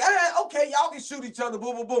 We like, okay, y'all can shoot each other,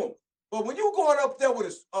 boom, boom, boom. But when you going up there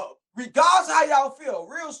with a, regardless of how y'all feel,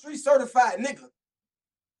 real street certified nigga,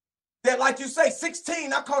 that like you say,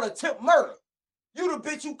 16, I call it attempt murder. You the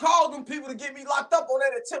bitch who called them people to get me locked up on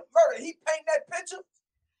that attempt murder. He paint that picture?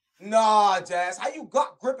 Nah, Jazz. How you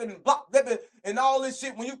got gripping and block gripping and all this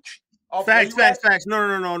shit when you... Facts. No.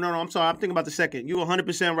 I'm sorry. I'm thinking about the second. You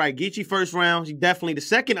 100% right. Geechee first round. He definitely the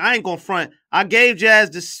second. I ain't gonna front. I gave Jazz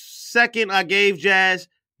the second. I gave Jazz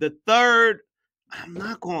the third. I'm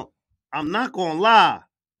not gonna lie.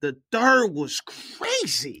 The third was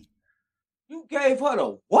crazy. You gave her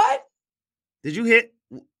the what? Did you hit?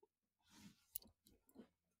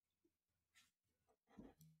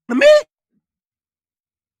 To me?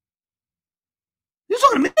 You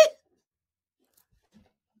talking to me?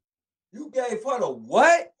 You gave her the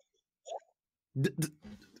what?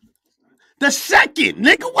 The second,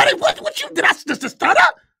 nigga. What you did? I just start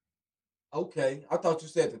up? Okay, I thought you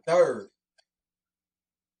said the third.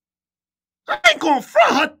 I ain't going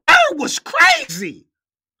front. Her third was crazy.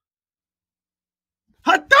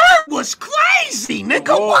 Her third was crazy, nigga.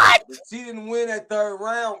 Bro, what? She didn't win that third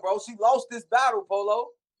round, bro. She lost this battle, Polo.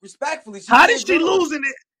 Respectfully. How did she lose in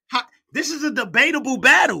it? This is a debatable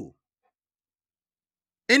battle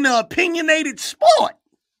in the opinionated sport.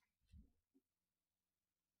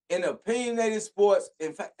 In opinionated sports,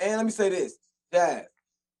 in fact, and let me say this, Jazz.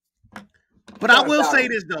 But I will say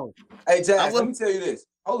this though. Hey, Jazz, let me tell you this.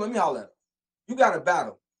 Oh, let me holler at her. You got a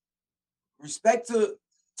battle. Respect to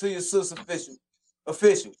your sis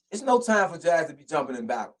official. It's no time for Jazz to be jumping in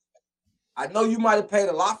battle. I know you might have paid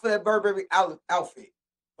a lot for that Burberry outfit,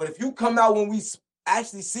 but if you come out when we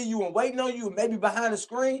actually see you and waiting on you, and maybe behind the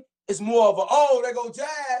screen, it's more of a, oh, there go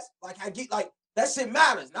Jazz. Like I get like that shit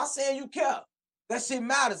matters. Not saying you care. That shit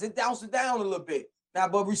matters. It downs it down a little bit. Now,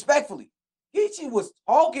 but respectfully, Geechee was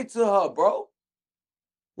talking to her, bro.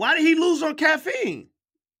 Why did he lose on caffeine?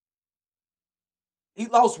 He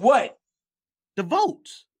lost what? The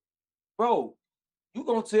votes. Bro, you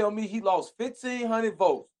gonna tell me he lost 1,500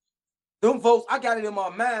 votes? Them votes, I got it in my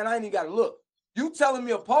mind. I ain't even got to look. You telling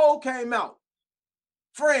me a poll came out.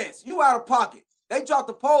 Friends, you out of pocket. They dropped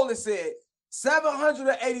the poll and said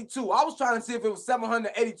 782. I was trying to see if it was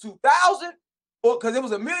 782,000 or because there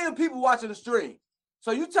was 1 million people watching the stream.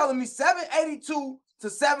 So you telling me 782 to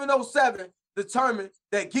 707 determined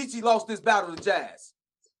that Geechee lost this battle to Jazz.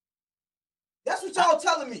 That's what y'all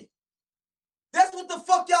telling me. That's what the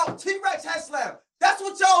fuck y'all, T-Rex has slammed. That's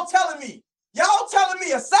what y'all telling me. Y'all telling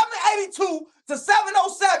me a 782 to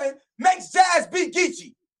 707 makes Jazz beat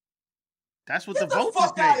Geechee. That's what the votes is saying. Get the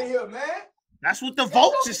fuck out of here, man. That's what the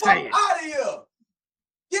votes is saying. Get the fuck out of here.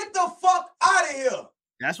 Get the fuck out of here.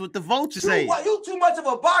 That's what the votes is saying. You too much of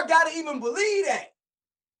a bar guy to even believe that.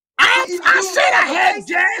 I said I had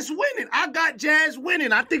Jazz winning. I got Jazz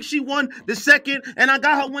winning. I think she won the second, and I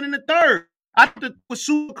got her winning the third. I thought it was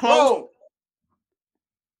super close. Bro.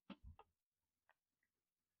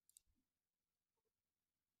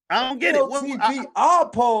 I don't get it. What, our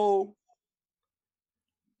poll.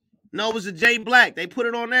 No, it was a Jay Black. They put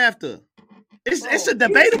it on after. It's a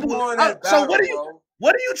debatable. So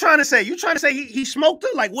what are you trying to say? You trying to say he smoked her?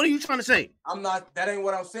 Like, what are you trying to say? I'm not. That ain't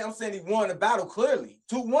what I'm saying. I'm saying he won the battle clearly,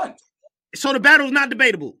 2-1. So the battle is not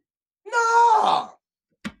debatable. Nah.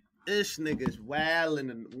 This nigga's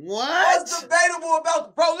wilding. What? What's debatable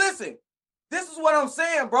about? Bro, listen. This is what I'm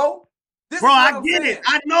saying, bro. I get it.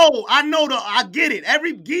 I know. I get it.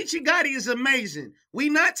 Every Geechee Gotti is amazing. We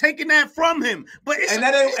not taking that from him. But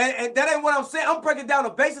that ain't what I'm saying. I'm breaking down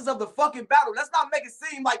the basis of the fucking battle. Let's not make it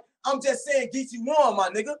seem like I'm just saying Geechee won, my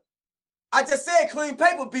nigga. I just said clean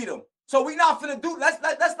paper beat him. So we not finna do.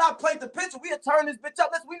 Let's not paint the picture. We'll turn this bitch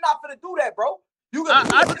up. We not finna do that, bro. You can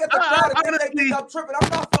look at the crowd and they think I'm tripping. I'm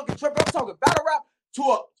not fucking tripping. I'm talking battle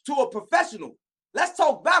rap to a professional. Let's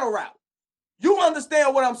talk battle rap. You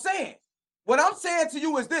understand what I'm saying? What I'm saying to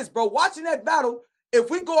you is this, bro. Watching that battle, if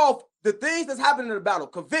we go off the things that's happening in the battle,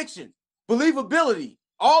 conviction, believability,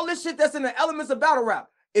 all this shit that's in the elements of battle rap,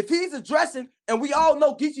 if he's addressing, and we all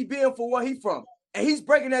know Geechee being for where he from, and he's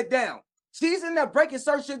breaking that down. She's in there breaking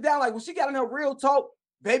certain shit down. Like when she got in her real talk,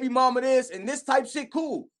 baby mama this and this type shit,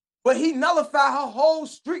 cool. But he nullified her whole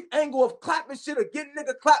street angle of clapping shit or getting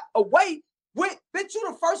nigga clap away with, bitch,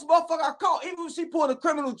 you the first motherfucker I called. Even when she pulled the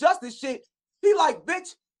criminal justice shit, he like,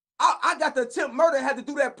 bitch, I got the attempt murder, had to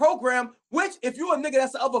do that program, which if you're a nigga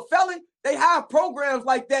that's of a felon, they have programs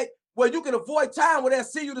like that where you can avoid time where they'll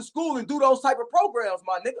send you to school and do those type of programs,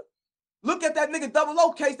 my nigga. Look at that nigga Double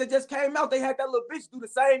O case that just came out. They had that little bitch do the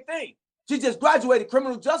same thing. She just graduated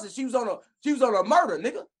criminal justice. She was on a murder,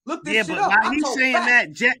 nigga. Look this shit up. But he's saying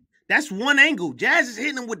that that's one angle. Jazz is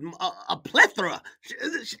hitting him with a plethora.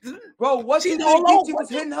 Bro, what you think she was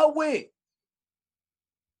hitting her with?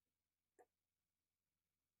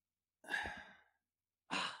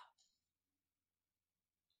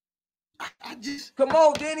 I just come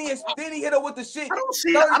on. Then he hit her with the shit.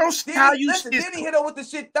 I don't see how you listen. Then he hit her with the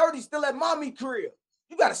shit 30 still at mommy crib.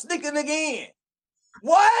 You gotta sneak a nigga in.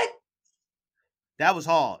 What? That was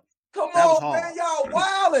hard. Come on, man. Y'all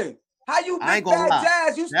wildin'. How you big bad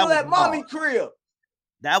Jazz? You still at mommy crib.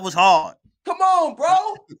 That was hard. Come on,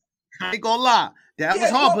 bro. I ain't gonna lie. That was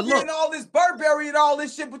hard, but look. All this Burberry and all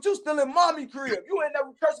this shit, but you still in mommy crib. You ain't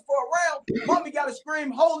never cursing for a round. Mommy gotta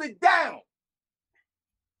scream, hold it down.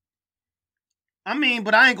 I mean,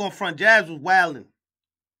 but I ain't gonna front. Jazz was wilding.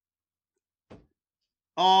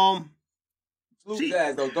 Salute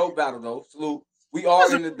Jazz though. Dope battle though. Salute. We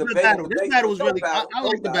are in the debate. This battle was really. I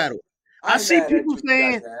like the battle. I see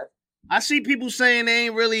people saying they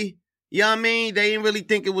ain't really. You know what I mean? They ain't really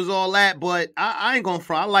think it was all that, but I ain't gonna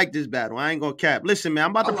front. I like this battle. I ain't gonna cap. Listen, man, I'm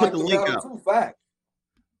about to put the link out.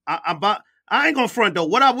 I ain't gonna front though.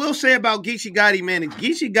 What I will say about Geechee Gotti, man, is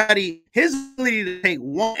Geechee Gotti, his ability to take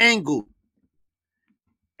one angle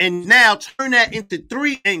and now turn that into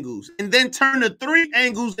 3 angles, and then turn the 3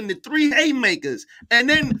 angles into 3 haymakers, and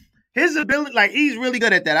then his ability, like, he's really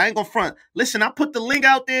good at that. I ain't gonna front. Listen, I put the link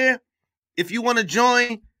out there. If you want to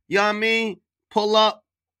join, you know what I mean? Pull up,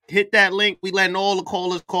 hit that link. We letting all the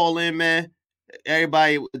callers call in, man.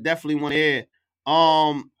 Everybody definitely want to hear.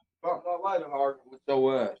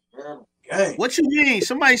 What you mean?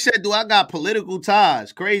 Somebody said, "Do I got political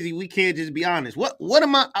ties?" Crazy. We can't just be honest. What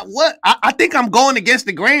am I? What? I think I'm going against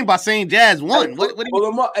the grain by saying Jazz won. Hey, what pull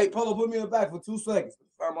him up. Hey, Polo, put me in the back for 2 seconds.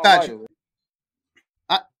 Gotcha.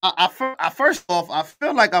 I first off, I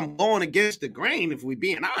feel like I'm going against the grain. If we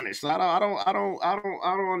being honest, I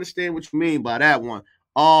don't understand what you mean by that one.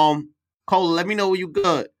 Cola, let me know when you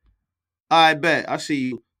good. I bet I see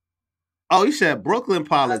you. Oh, you said Brooklyn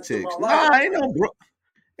politics. Nah,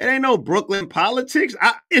 it ain't no Brooklyn politics.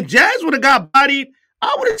 If Jazz would have got bodied,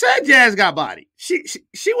 I would have said Jazz got bodied. She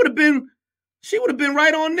would have been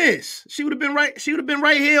right on this. She would have been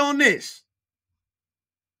right here on this.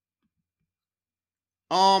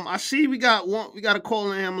 I see we got a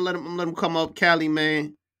call in him. Let him come up, Cali,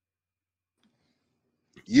 man.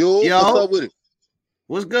 Yo, what's up with it?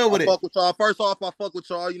 What's good with I fuck with y'all. First off, I fuck with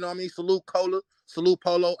y'all. You know what I mean? Salute Cola. Salute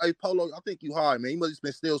Polo. Hey, Polo, I think you high, man. You must have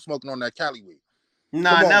been still smoking on that Cali weed.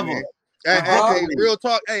 Nah, never. Hey, real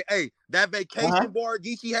talk. Hey, that vacation bar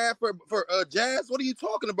Geechee had for Jazz. What are you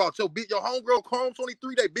talking about? Your homegirl Chrome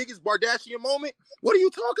 23, that biggest Bardashian moment. What are you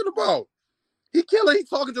talking about? He killing. He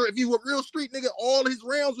talking to her. If you a real street nigga, all his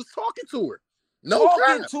rounds was talking to her. No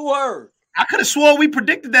talking to her. I could have swore we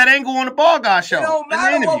predicted that angle on the Ball Guy show. It don't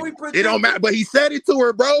matter what we predicted. It don't matter, but he said it to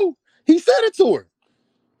her, bro. He said it to her.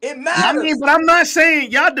 It matters. I mean, but I'm not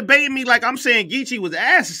saying y'all debating me like I'm saying Geechee was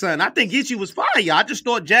ass or something. I think Geechee was fire. I just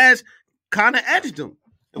thought Jazz kind of edged him.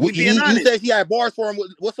 You said he had bars for him.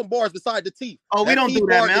 What's some bars beside the teeth? Oh, we don't do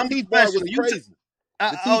that, man. The teeth bar was crazy.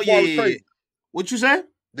 Crazy. What you say?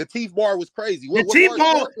 The teeth bar was crazy. The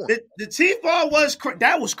teeth bar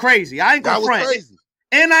was crazy. I ain't gonna front. Crazy.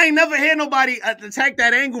 And I ain't never had nobody attack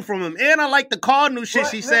that angle from him. And I like the Cardinal shit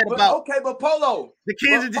she said about. Okay, but Polo. The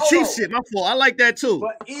Kansas City Chiefs shit. My fault. I like that too.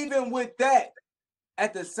 But even with that,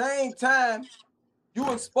 at the same time,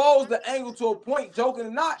 you exposed the angle to a point, joking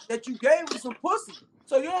or not, that you gave him some pussy.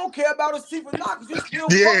 So you don't care about his teeth or not, because you still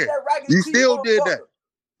fucked that raggedy teeth. You still did that.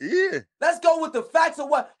 Yeah. Let's go with the facts of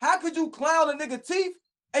what. How could you clown a nigga teeth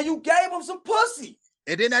and you gave him some pussy?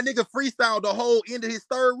 And then that nigga freestyled the whole end of his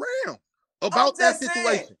 3rd round. About that situation.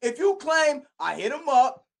 Saying, if you claim I hit him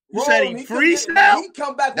up, you said he freestyle. He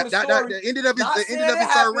come back with a story. The ended up his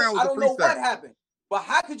 3rd round was a freestyle. I don't know what happened, but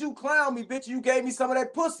how could you clown me, bitch? You gave me some of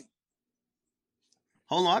that pussy.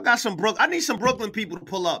 Hold on, I need some Brooklyn people to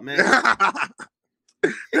pull up, man.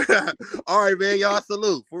 All right, man. Y'all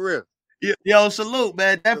salute for real. Yo, salute,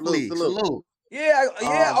 man. Definitely salute. Yeah.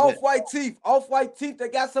 Off-white teeth. Off-white teeth. They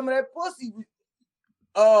got some of that pussy.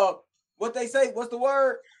 What they say? What's the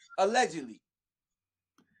word? Allegedly.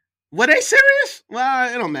 Were they serious?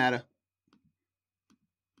 Well, it don't matter.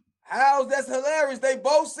 How's that's hilarious? They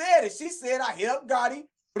both said it. She said, I hit up Gotti.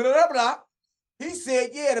 Blah, blah, blah. He said,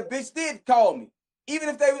 yeah, the bitch did call me. Even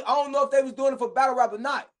if I don't know if they was doing it for battle rap or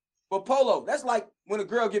not. But Polo, that's like when a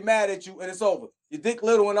girl get mad at you and it's over. Your dick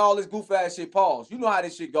little and all this goof ass shit. Pause. You know how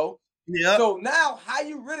this shit go. Yeah. So now, how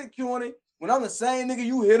you ridiculing it when I'm the same nigga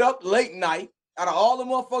you hit up late night? Out of all the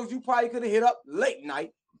motherfuckers you probably could have hit up late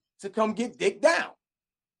night to come get dick down.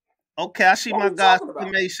 Okay, I see my guy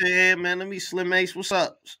Slim Ace here, man. Let me Slim Ace. What's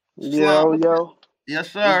up? Yo.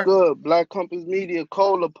 Yes, sir. What's good? Black Compass Media,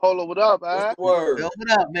 Cola, Polo, what up, man? What's the word? Yo,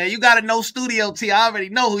 what up, man? You got to know Studio T. I already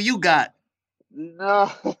know who you got. No.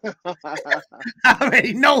 I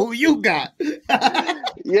already know who you got.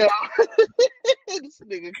 Yeah. This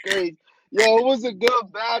nigga crazy. Yo, it was a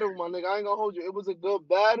good battle, my nigga. I ain't gonna hold you. It was a good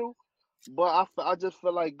battle, but I just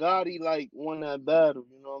feel like Gotti like won that battle.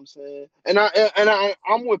 You know what I'm saying? And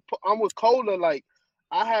I'm with Cola. Like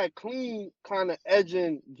I had Clean kind of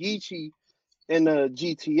edging Geechee in the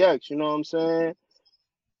GTX. You know what I'm saying?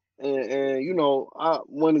 And you know,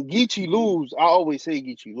 when Geechee lose, I always say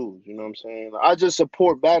Geechee lose. You know what I'm saying? Like, I just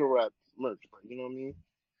support battle rap merch. Like, you know what I mean?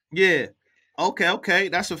 Yeah. Okay.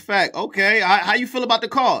 That's a fact. Okay. How you feel about the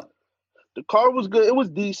card? The card was good. It was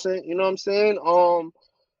decent. You know what I'm saying?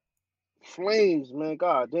 Flames, man.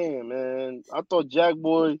 God damn, man. I thought Jack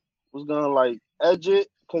Boy was gonna like edge it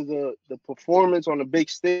because of the performance on the big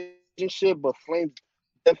stage and shit, but Flames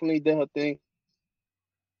definitely did her thing.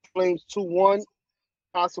 Flames 2-1,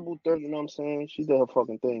 possible third. You know what I'm saying? She did her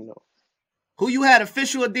fucking thing though. Who you had,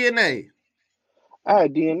 Official or DNA? I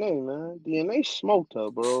had DNA, man. DNA smoked her,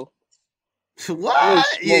 bro. What?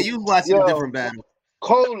 Yeah, you was watching a different battle.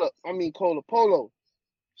 Polo.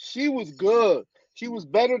 She was good. She was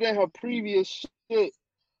better than her previous shit,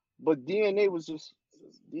 but DNA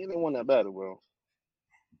won that battle, bro.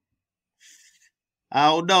 I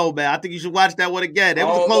don't know, man. I think you should watch that one again. I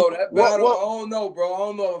don't know that battle. I don't know, bro. I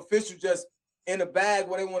don't know. Official just in the bag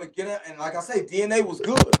where they want to get in. And like I say, DNA was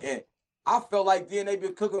good. And I felt like DNA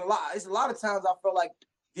been cooking a lot. It's a lot of times I felt like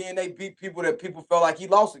DNA beat people that people felt like he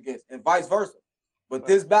lost against and vice versa. But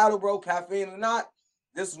this battle, bro, caffeine or not,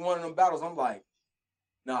 this is one of them battles. I'm like,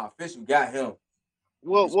 nah, Official got him.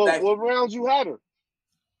 What rounds you had her?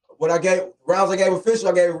 What rounds I gave Official,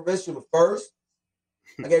 I gave Official the first.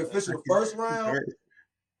 I gave Official the first round,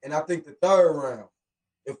 and I think the third round,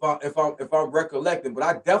 if I'm recollecting. But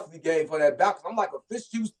I definitely gave her that battle. I'm like,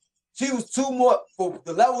 Official, she was too much for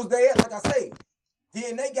the levels they at. Like I say,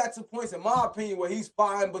 DNA got 2 points, in my opinion, where he's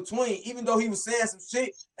far in between. Even though he was saying some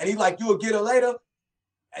shit, and he's like, you'll get her later.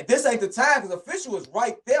 And this ain't the time because Official was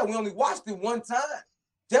right there. We only watched it one time.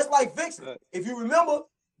 Just like Vixen. If you remember,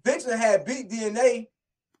 Vixen had beat DNA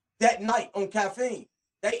that night on Caffeine.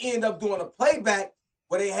 They ended up doing a playback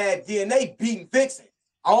where they had DNA beating Vixen.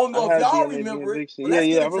 I don't know if y'all remember it.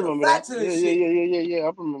 Yeah, I remember that. Yeah,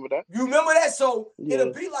 I remember that. You remember that? So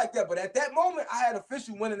it'll be like that. But at that moment, I had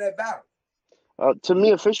Official winning that battle. To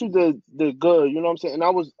me, Official did good. You know what I'm saying? And I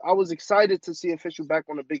was excited to see Official back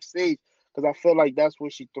on the big stage because I feel like that's where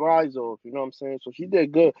she thrives off. You know what I'm saying? So she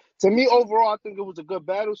did good. To me, overall, I think it was a good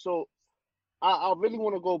battle. So I really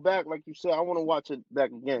want to go back, like you said. I want to watch it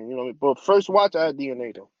back again. You know what I mean? But first watch, I had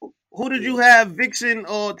DNA though. Who did you have, Vixen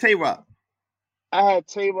or Tay-Rock? I had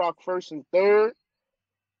Tay-Rock first and third.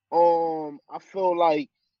 I feel like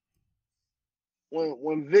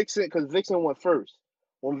when Vixen, because Vixen went first.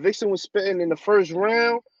 When Vixen was spitting in the first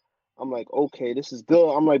round, I'm like, okay, this is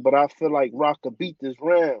good. I'm like, but I feel like Rock could beat this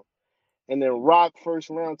round. And then Rock first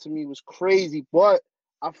round to me was crazy, but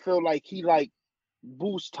I feel like he like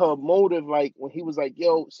boost her motive, like when he was like,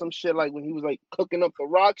 yo, some shit like when he was like cooking up the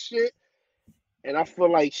Rock shit. And I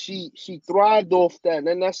feel like she thrived off that. And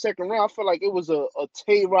then that second round, I feel like it was a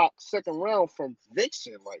Tay-Rock second round from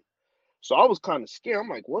Vixen. Like, so I was kind of scared. I'm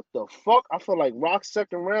like, what the fuck? I feel like Rock's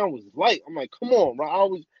second round was light. I'm like, come on,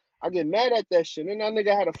 bro. I get mad at that shit. And then that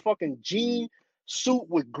nigga had a fucking jean suit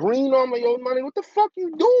with green on. I'm like, yo, money, what the fuck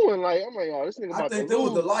you doing? Like, I'm like, oh, this nigga about to lose. I think that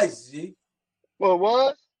was the lights, G. Well,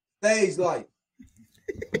 what? Stage light.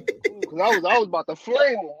 Because I was about to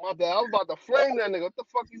flame him. My bad. I was about to flame that nigga. What the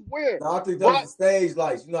fuck you wearing? No, I think that was the stage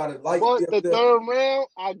lights. You know how the lights. But the third round,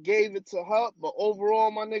 I gave it to her. But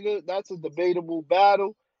overall, my nigga, that's a debatable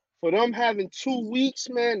battle. For them having 2 weeks,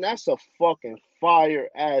 man, that's a fucking fire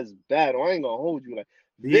ass battle. I ain't gonna hold you. Like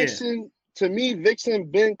Vixen, to me,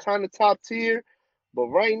 Vixen been kind of top tier. But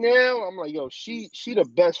right now, I'm like, yo, she the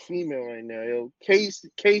best female right now, yo.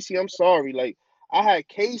 Casey, I'm sorry. Like, I had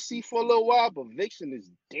Casey for a little while, but Vixen is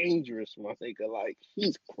dangerous, my nigga. Like,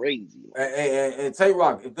 he's crazy. And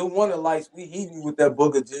Tay-Rock, if they want the lights, we heat you with that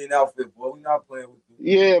Booker Jean outfit, boy. We not playing with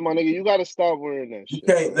you. Yeah, my nigga, you gotta stop wearing that shit.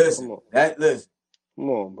 You can't listen. Come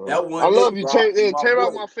on, bro. That one I love you.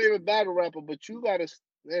 Tay-Rock, my favorite battle rapper, but you gotta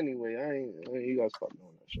anyway. You gotta stop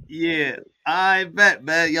doing that Yeah, I bet,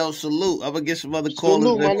 man. Yo, salute. I'm gonna get some other callers.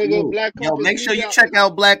 Salute, my nigga. Black Yo, Compass make sure you Media. check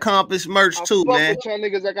out Black Compass merch I too, fuck man. with y'all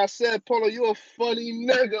niggas. Like I said, Polo, you a funny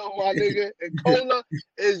nigga, my nigga. And Cola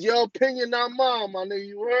is your opinion, not mine, my nigga.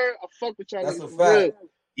 You heard? I fuck with y'all That's niggas a for fact. real.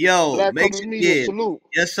 Yo, Black make Compass sure, Media, salute.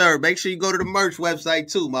 Yes, sir. Make sure you go to the merch website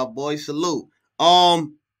too, my boy. Salute. Yo,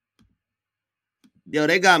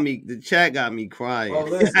 they got me. The chat got me crying. Bro,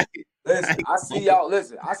 listen. I see y'all.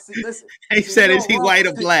 Listen. They said, "Is he white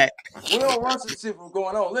or black?" We don't run some shit from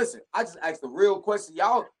going on. Listen, I just asked the real question.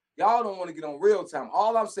 Y'all don't want to get on real time.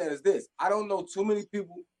 All I'm saying is this: I don't know too many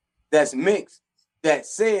people that's mixed that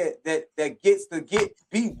said that gets to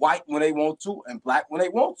be white when they want to and black when they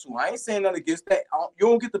want to. I ain't saying nothing against that. You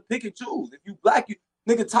don't get to pick and choose. If you black, you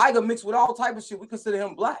nigga Tiger mixed with all type of shit. We consider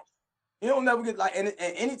him black. He don't never get like. And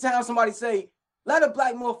anytime somebody say, let a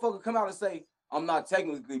black motherfucker come out and say, I'm not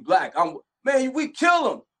technically black. Man, we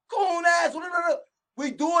kill him. Coon ass.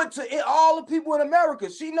 We do it to all the people in America.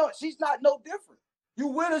 She's not no different. You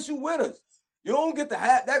with us, you with us. You don't get to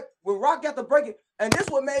have that. When Rock got to break it, and this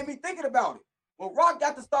what made me thinking about it. When Rock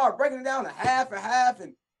got to start breaking it down to half and half,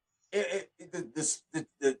 and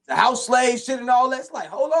the house slave shit and all that, it's like,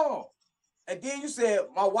 hold on. And then you said,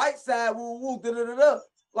 my white side, woo woo, da-da-da-da.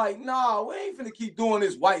 Like, nah, we ain't finna keep doing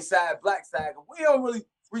this white side, black side. We don't really,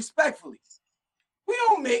 respectfully, we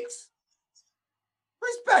don't mix.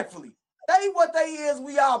 Respectfully. They what they is,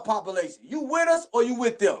 we our population. You with us or you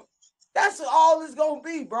with them. That's all it's gonna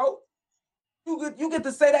be, bro. You get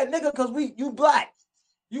to say that nigga because you black.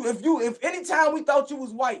 If anytime we thought you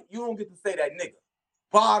was white, you don't get to say that nigga.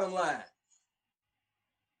 Bottom line.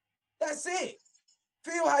 That's it.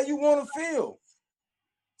 Feel how you want to feel.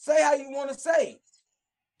 Say how you want to say.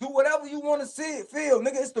 Do whatever you want to feel.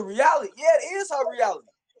 Nigga, it's the reality. Yeah, it is her reality.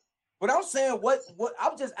 But I'm saying what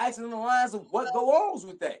I'm just asking in the lines of what go on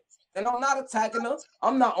with that. And I'm not attacking her.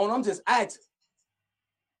 I'm just asking.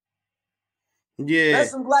 Yeah.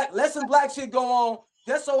 Let some black shit go on.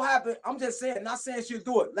 Just so happen, I'm just saying, not saying she'll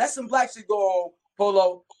do it. Let some black shit go on,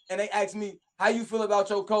 Polo, and they ask me, how you feel about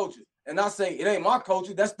your culture? And I say, it ain't my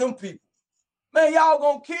culture, that's them people. Man, y'all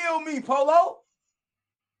gonna kill me, Polo.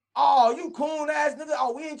 Oh, you coon ass nigga.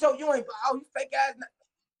 Oh, you fake ass.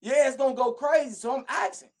 Yeah, it's gonna go crazy. So I'm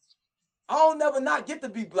asking. I don't never not get to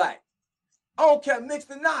be black. I don't care mixed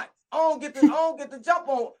or not. I don't get to jump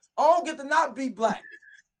on. I don't get to not be black.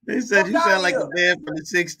 They said you sound like a man from the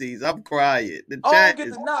 60s. I'm crying. I don't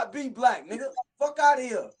get to not be black, nigga. Fuck out of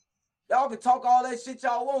here. Y'all can talk all that shit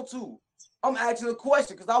y'all want to. I'm asking a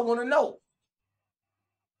question because I want to know.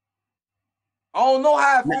 I don't know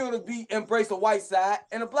how I feel to embrace the white side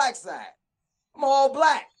and the black side. I'm all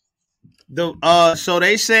black. So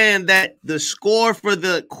they saying that the score for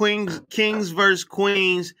the Kings versus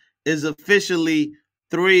Queens is officially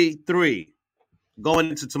 3-3 going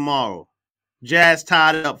into tomorrow. Jazz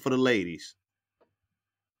tied it up for the ladies.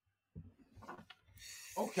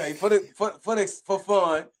 Okay, for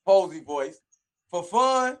fun, Posey voice. For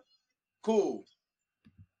fun, cool.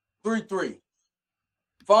 3-3.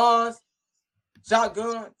 Fonz,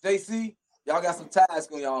 Shotgun, JC, y'all got some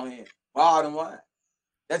tasks on y'all hand. Bottom line.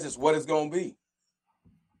 That's just what it's gonna be.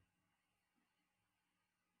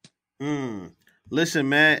 Listen,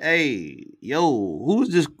 man. Hey, yo, who's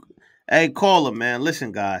this? Hey, caller, man.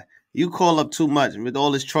 Listen, guy. You call up too much with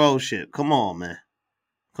all this troll shit. Come on, man.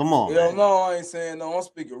 Come on, Hell man. no, I ain't saying no. I'm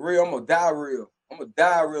speaking real. I'm gonna die real.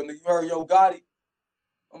 Nigga, you heard Yo Gotti?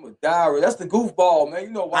 I'm gonna die real. That's the goofball, man.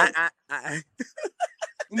 You know why?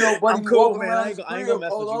 You know, buddy, I'm cool, man. I ain't gonna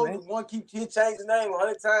mess with you, man. One keep changing the name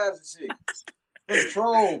 100 times and shit. It's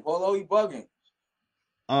troll, Polo. He bugging.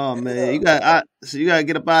 Oh man, you gotta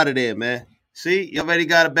get up out of there, man. See, you already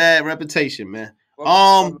got a bad reputation, man.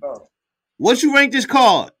 What you rank this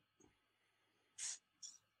card?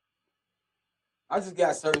 I just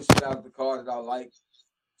got certain shit out of the card that I like.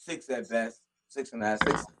 6 at best. 6.5,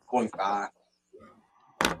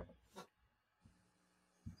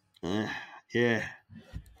 6.5.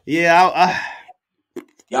 Yeah.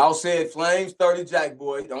 Y'all said Flames 30 Jack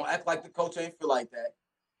Boy. Don't act like the coach ain't feel like that.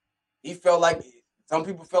 He felt like some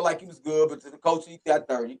people felt like he was good, but to the coach he got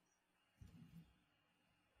 30.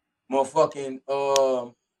 Motherfucking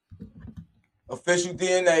official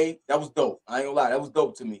DNA. That was dope. I ain't gonna lie, that was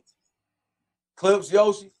dope to me. Clips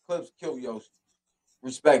Yoshi, Clips kill Yoshi.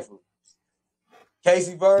 Respectfully.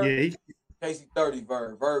 Casey Verb, Casey 30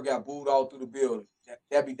 Verb. Verb got booed all through the building.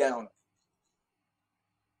 That be down.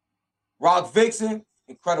 Rock Vixen,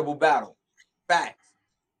 incredible battle. Facts.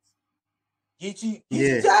 Geechee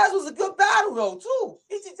Jazz was a good battle though, too.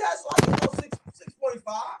 Geechee Jazz was like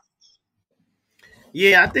 6.5.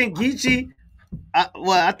 Yeah, I think Geechee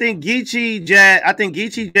I think Geechee,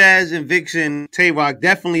 Jazz, and Vixen, Tay-Rock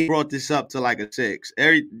definitely brought this up to like a 6. So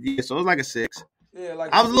it was like a 6. Yeah,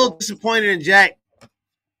 like I was a little disappointed in Jack.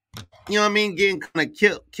 You know what I mean? Getting kind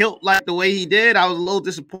of killed like the way he did. I was a little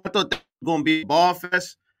disappointed. I thought that was going to be a ball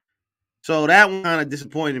fest. So that one kind of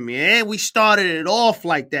disappointed me. And we started it off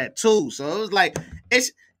like that too. So it was like,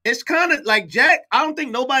 it's kind of like Jack. I don't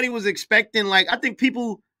think nobody was expecting, like, I think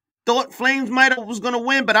people thought Flames was going to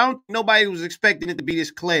win, but I don't think nobody was expecting it to be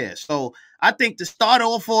this clear. So I think to start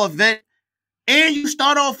off for an event, and you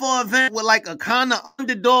start off for an event with like a kind of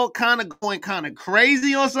underdog, kind of going kind of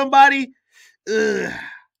crazy on somebody,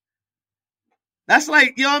 that's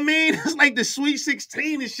like, you know what I mean? It's like the Sweet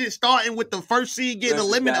 16 and shit starting with the first seed getting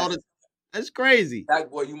eliminated. That's crazy. Jack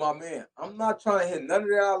boy, you my man. I'm not trying to hit none of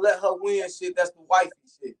that. I'll let her win shit. That's the wifey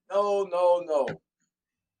shit. No.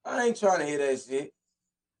 I ain't trying to hear that shit.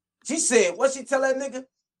 She said, what she tell that nigga?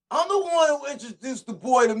 I'm the one who introduced the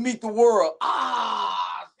boy to meet the world.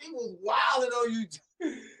 She was wilding on you.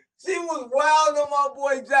 She was wilding on my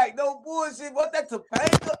boy Jack. No bullshit. What, that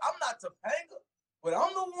Topanga? I'm not Topanga. But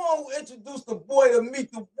I'm the one who introduced the boy to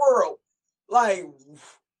meet the world. Like,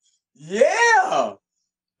 yeah.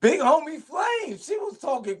 Big homie Flames. She was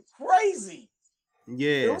talking crazy.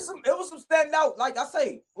 Yeah. It was some standing out. Like I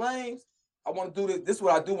say, Flames, I want to do this. This is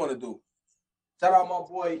what I do want to do. Shout out my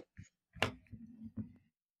boy.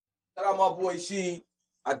 Shout out my boy She.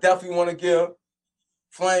 I definitely want to give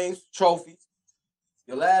Flames trophies.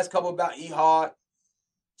 Your last couple about E-Hard.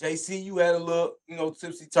 JC, you had a little,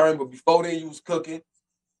 tipsy turn, but before then you was cooking.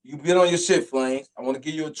 You been on your shit, Flames. I want to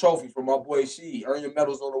give you a trophy from my boy She. Earn your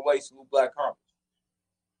medals on the way. Salute Black Carpet.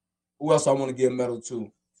 Who else I want to give a medal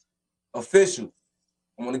to? Official.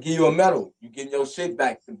 I want to give you a medal. You getting your shit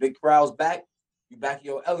back. The big crowd's back. You back in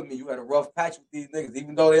your element. You had a rough patch with these niggas.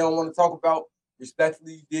 Even though they don't want to talk about,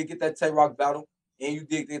 respectfully, you did get that Tay-Rock battle, and you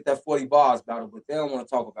did get that 40 bars battle, but they don't want to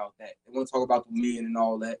talk about that. They want to talk about the men and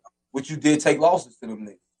all that, which you did take losses to them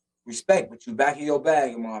niggas. Respect, but you back in your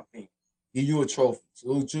bag, in my opinion. Give you a trophy.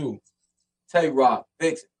 Salute you. Tay-Rock,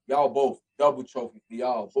 Vixen, y'all both. Double trophy for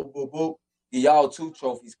y'all. Boop, boop, boop. Give y'all 2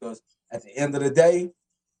 trophies, because at the end of the day,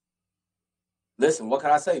 listen, what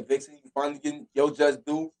can I say, Vixen? You finally getting your just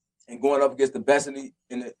due and going up against the best in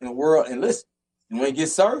the world. And listen, you ain't get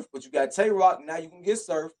Surf, but you got Tay-Rock. Now you can get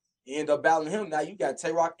Surf. You end up battling him. Now you got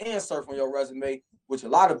Tay-Rock and Surf on your resume, which a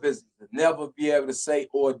lot of businesses never be able to say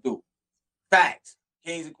or do. Facts.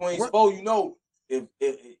 Kings and Queens 4, if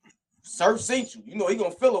Surf sinks you, he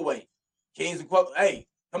going to feel away. Kings and Queens, hey,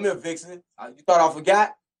 come here, Vixen. You thought I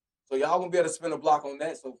forgot? So y'all going to be able to spin a block on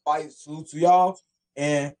that. So fight, salute to y'all.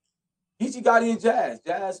 And Geechee got in Jazz.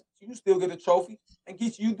 Jazz, you still get a trophy. And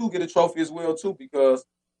Geechee, you do get a trophy as well, too, because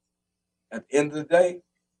at the end of the day,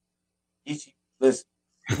 Geechee, listen.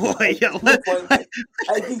 Boy, yo. Hey,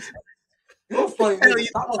 Geechee, you're a funny nigga.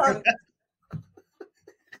 Stop trying to...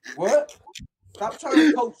 What? Stop trying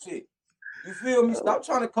to coach shit. You feel me? Stop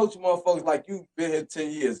trying to coach motherfuckers like you've been here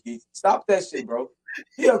 10 years, Geechee. Stop that shit, bro.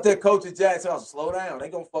 He up there coaching Jazz. Slow down. They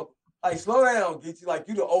gonna fuck. Like, slow down, Geechee. Like,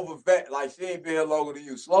 you the over vet. Like, she ain't been here longer than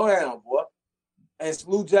you. Slow down, boy. And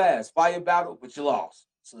salute Jazz. Fire battle, but you lost,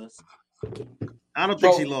 sis. I don't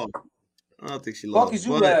think she lost. Fuck is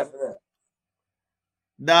you laughing at?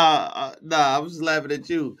 Nah, I was just laughing at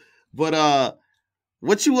you. But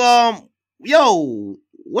what you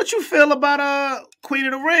what you feel about Queen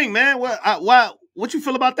of the Ring, man? What you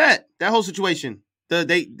feel about that whole situation?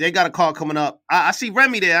 They got a call coming up. I see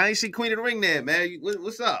Remy there. I ain't see Queen of the Ring there, man.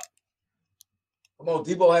 What's up? Come on,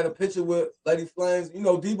 Debo had a picture with Lady Flames.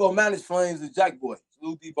 Debo managed Flames and Jack Boy.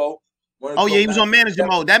 Salute Debo. Oh yeah, he was on manager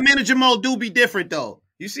mode. That manager mode do be different though.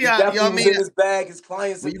 You see how you know what I mean? In his bag, his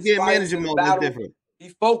clients. When you get manager mode, it's different. He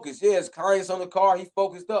focused. Yeah, his clients on the car. He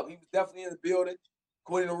focused up. He was definitely in the building.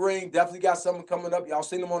 Queen of the Ring definitely got something coming up. Y'all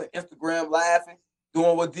seen him on the Instagram laughing,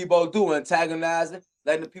 doing what Debo do, antagonizing,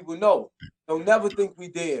 letting the people know. Don't never think we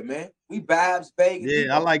dead, man. We Babs, begging. Yeah,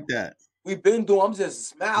 Debo. I like that. We've been doing. I'm just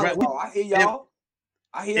smiling. I hear y'all.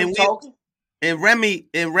 I hear him talking. And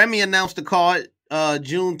Remy announced the card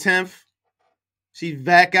June 10th. She's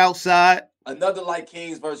back outside. Another like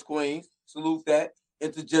Kings versus Queens. Salute that.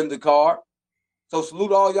 Intergender card. So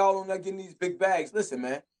salute all y'all on that getting these big bags. Listen,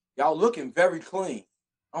 man. Y'all looking very clean.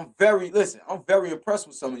 I'm very impressed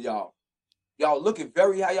with some of y'all. Y'all looking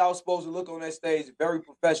very how y'all supposed to look on that stage. Very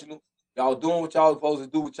professional. Y'all doing what y'all supposed to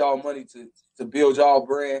do with y'all money to build y'all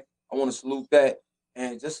brand. I want to salute that.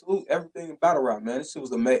 And just salute everything in Battle Rap, man. This shit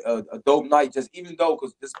was a dope night. Just even though,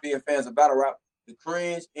 because just being fans of Battle Rap, the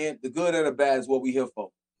cringe and the good and the bad is what we here for.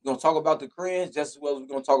 We're going to talk about the cringe just as well as we're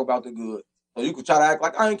going to talk about the good. So you can try to act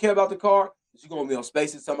like I ain't care about the car. You're gonna be on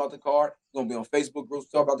Spaces talking about the car. You're gonna be on Facebook groups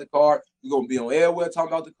talking about the car. You're gonna be on everywhere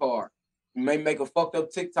talking about the car. You may make a fucked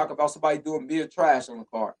up TikTok about somebody being trash on the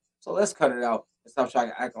car. So let's cut it out and stop trying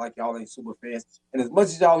to act like y'all ain't super fans. And as much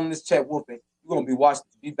as y'all in this chat whooping, you're gonna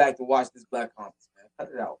be back to watch this Black Compass, man.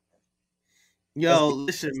 Cut it out. Yo,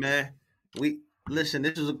 listen, man. This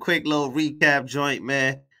is a quick little recap joint,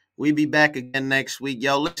 man. We be back again next week.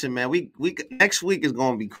 Yo, listen, man. We next week is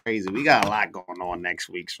gonna be crazy. We got a lot going on next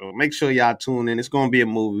week, so make sure y'all tune in. It's gonna be a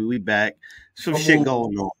movie. We back. Some shit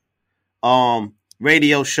going on.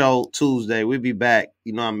 Radio show Tuesday. We be back.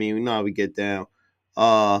 You know what I mean? We know how we get down.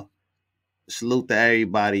 Salute to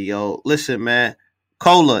everybody, yo. Listen, man.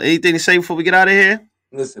 Cola, anything to say before we get out of here?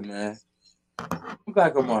 Listen, man. I'm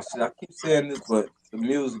back on my shit. I keep saying this, but the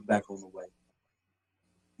music back on the way.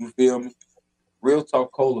 You feel me? Real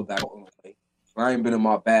Talk Cola back on the way. I ain't been in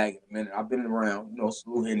my bag in a minute. I've been around,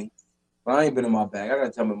 Salute Henny. But I ain't been in my bag. I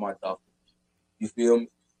gotta tell me my duffel. You feel me?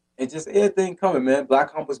 And just everything coming, man.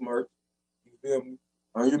 Black Compass merch. You feel me?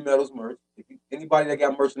 Earn Your Medals merch. Anybody that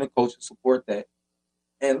got merch in the culture, support that.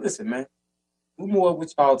 And listen, man. Do more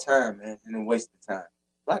with y'all time, man, and then waste the time.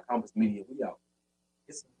 Black Compass Media, we out.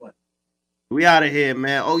 Get some money. We out of here,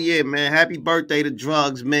 man. Oh, yeah, man. Happy birthday to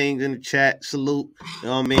Drugs, Mings in the chat. Salute. You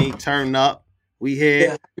know what I mean? Turn up. We here.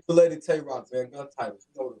 Yeah, happy belated Tay-Rock, man. Gun titles.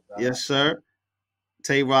 Yes, sir.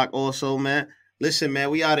 Tay-Rock also, man. Listen, man.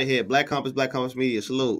 We out of here. Black Compass Media. Salute.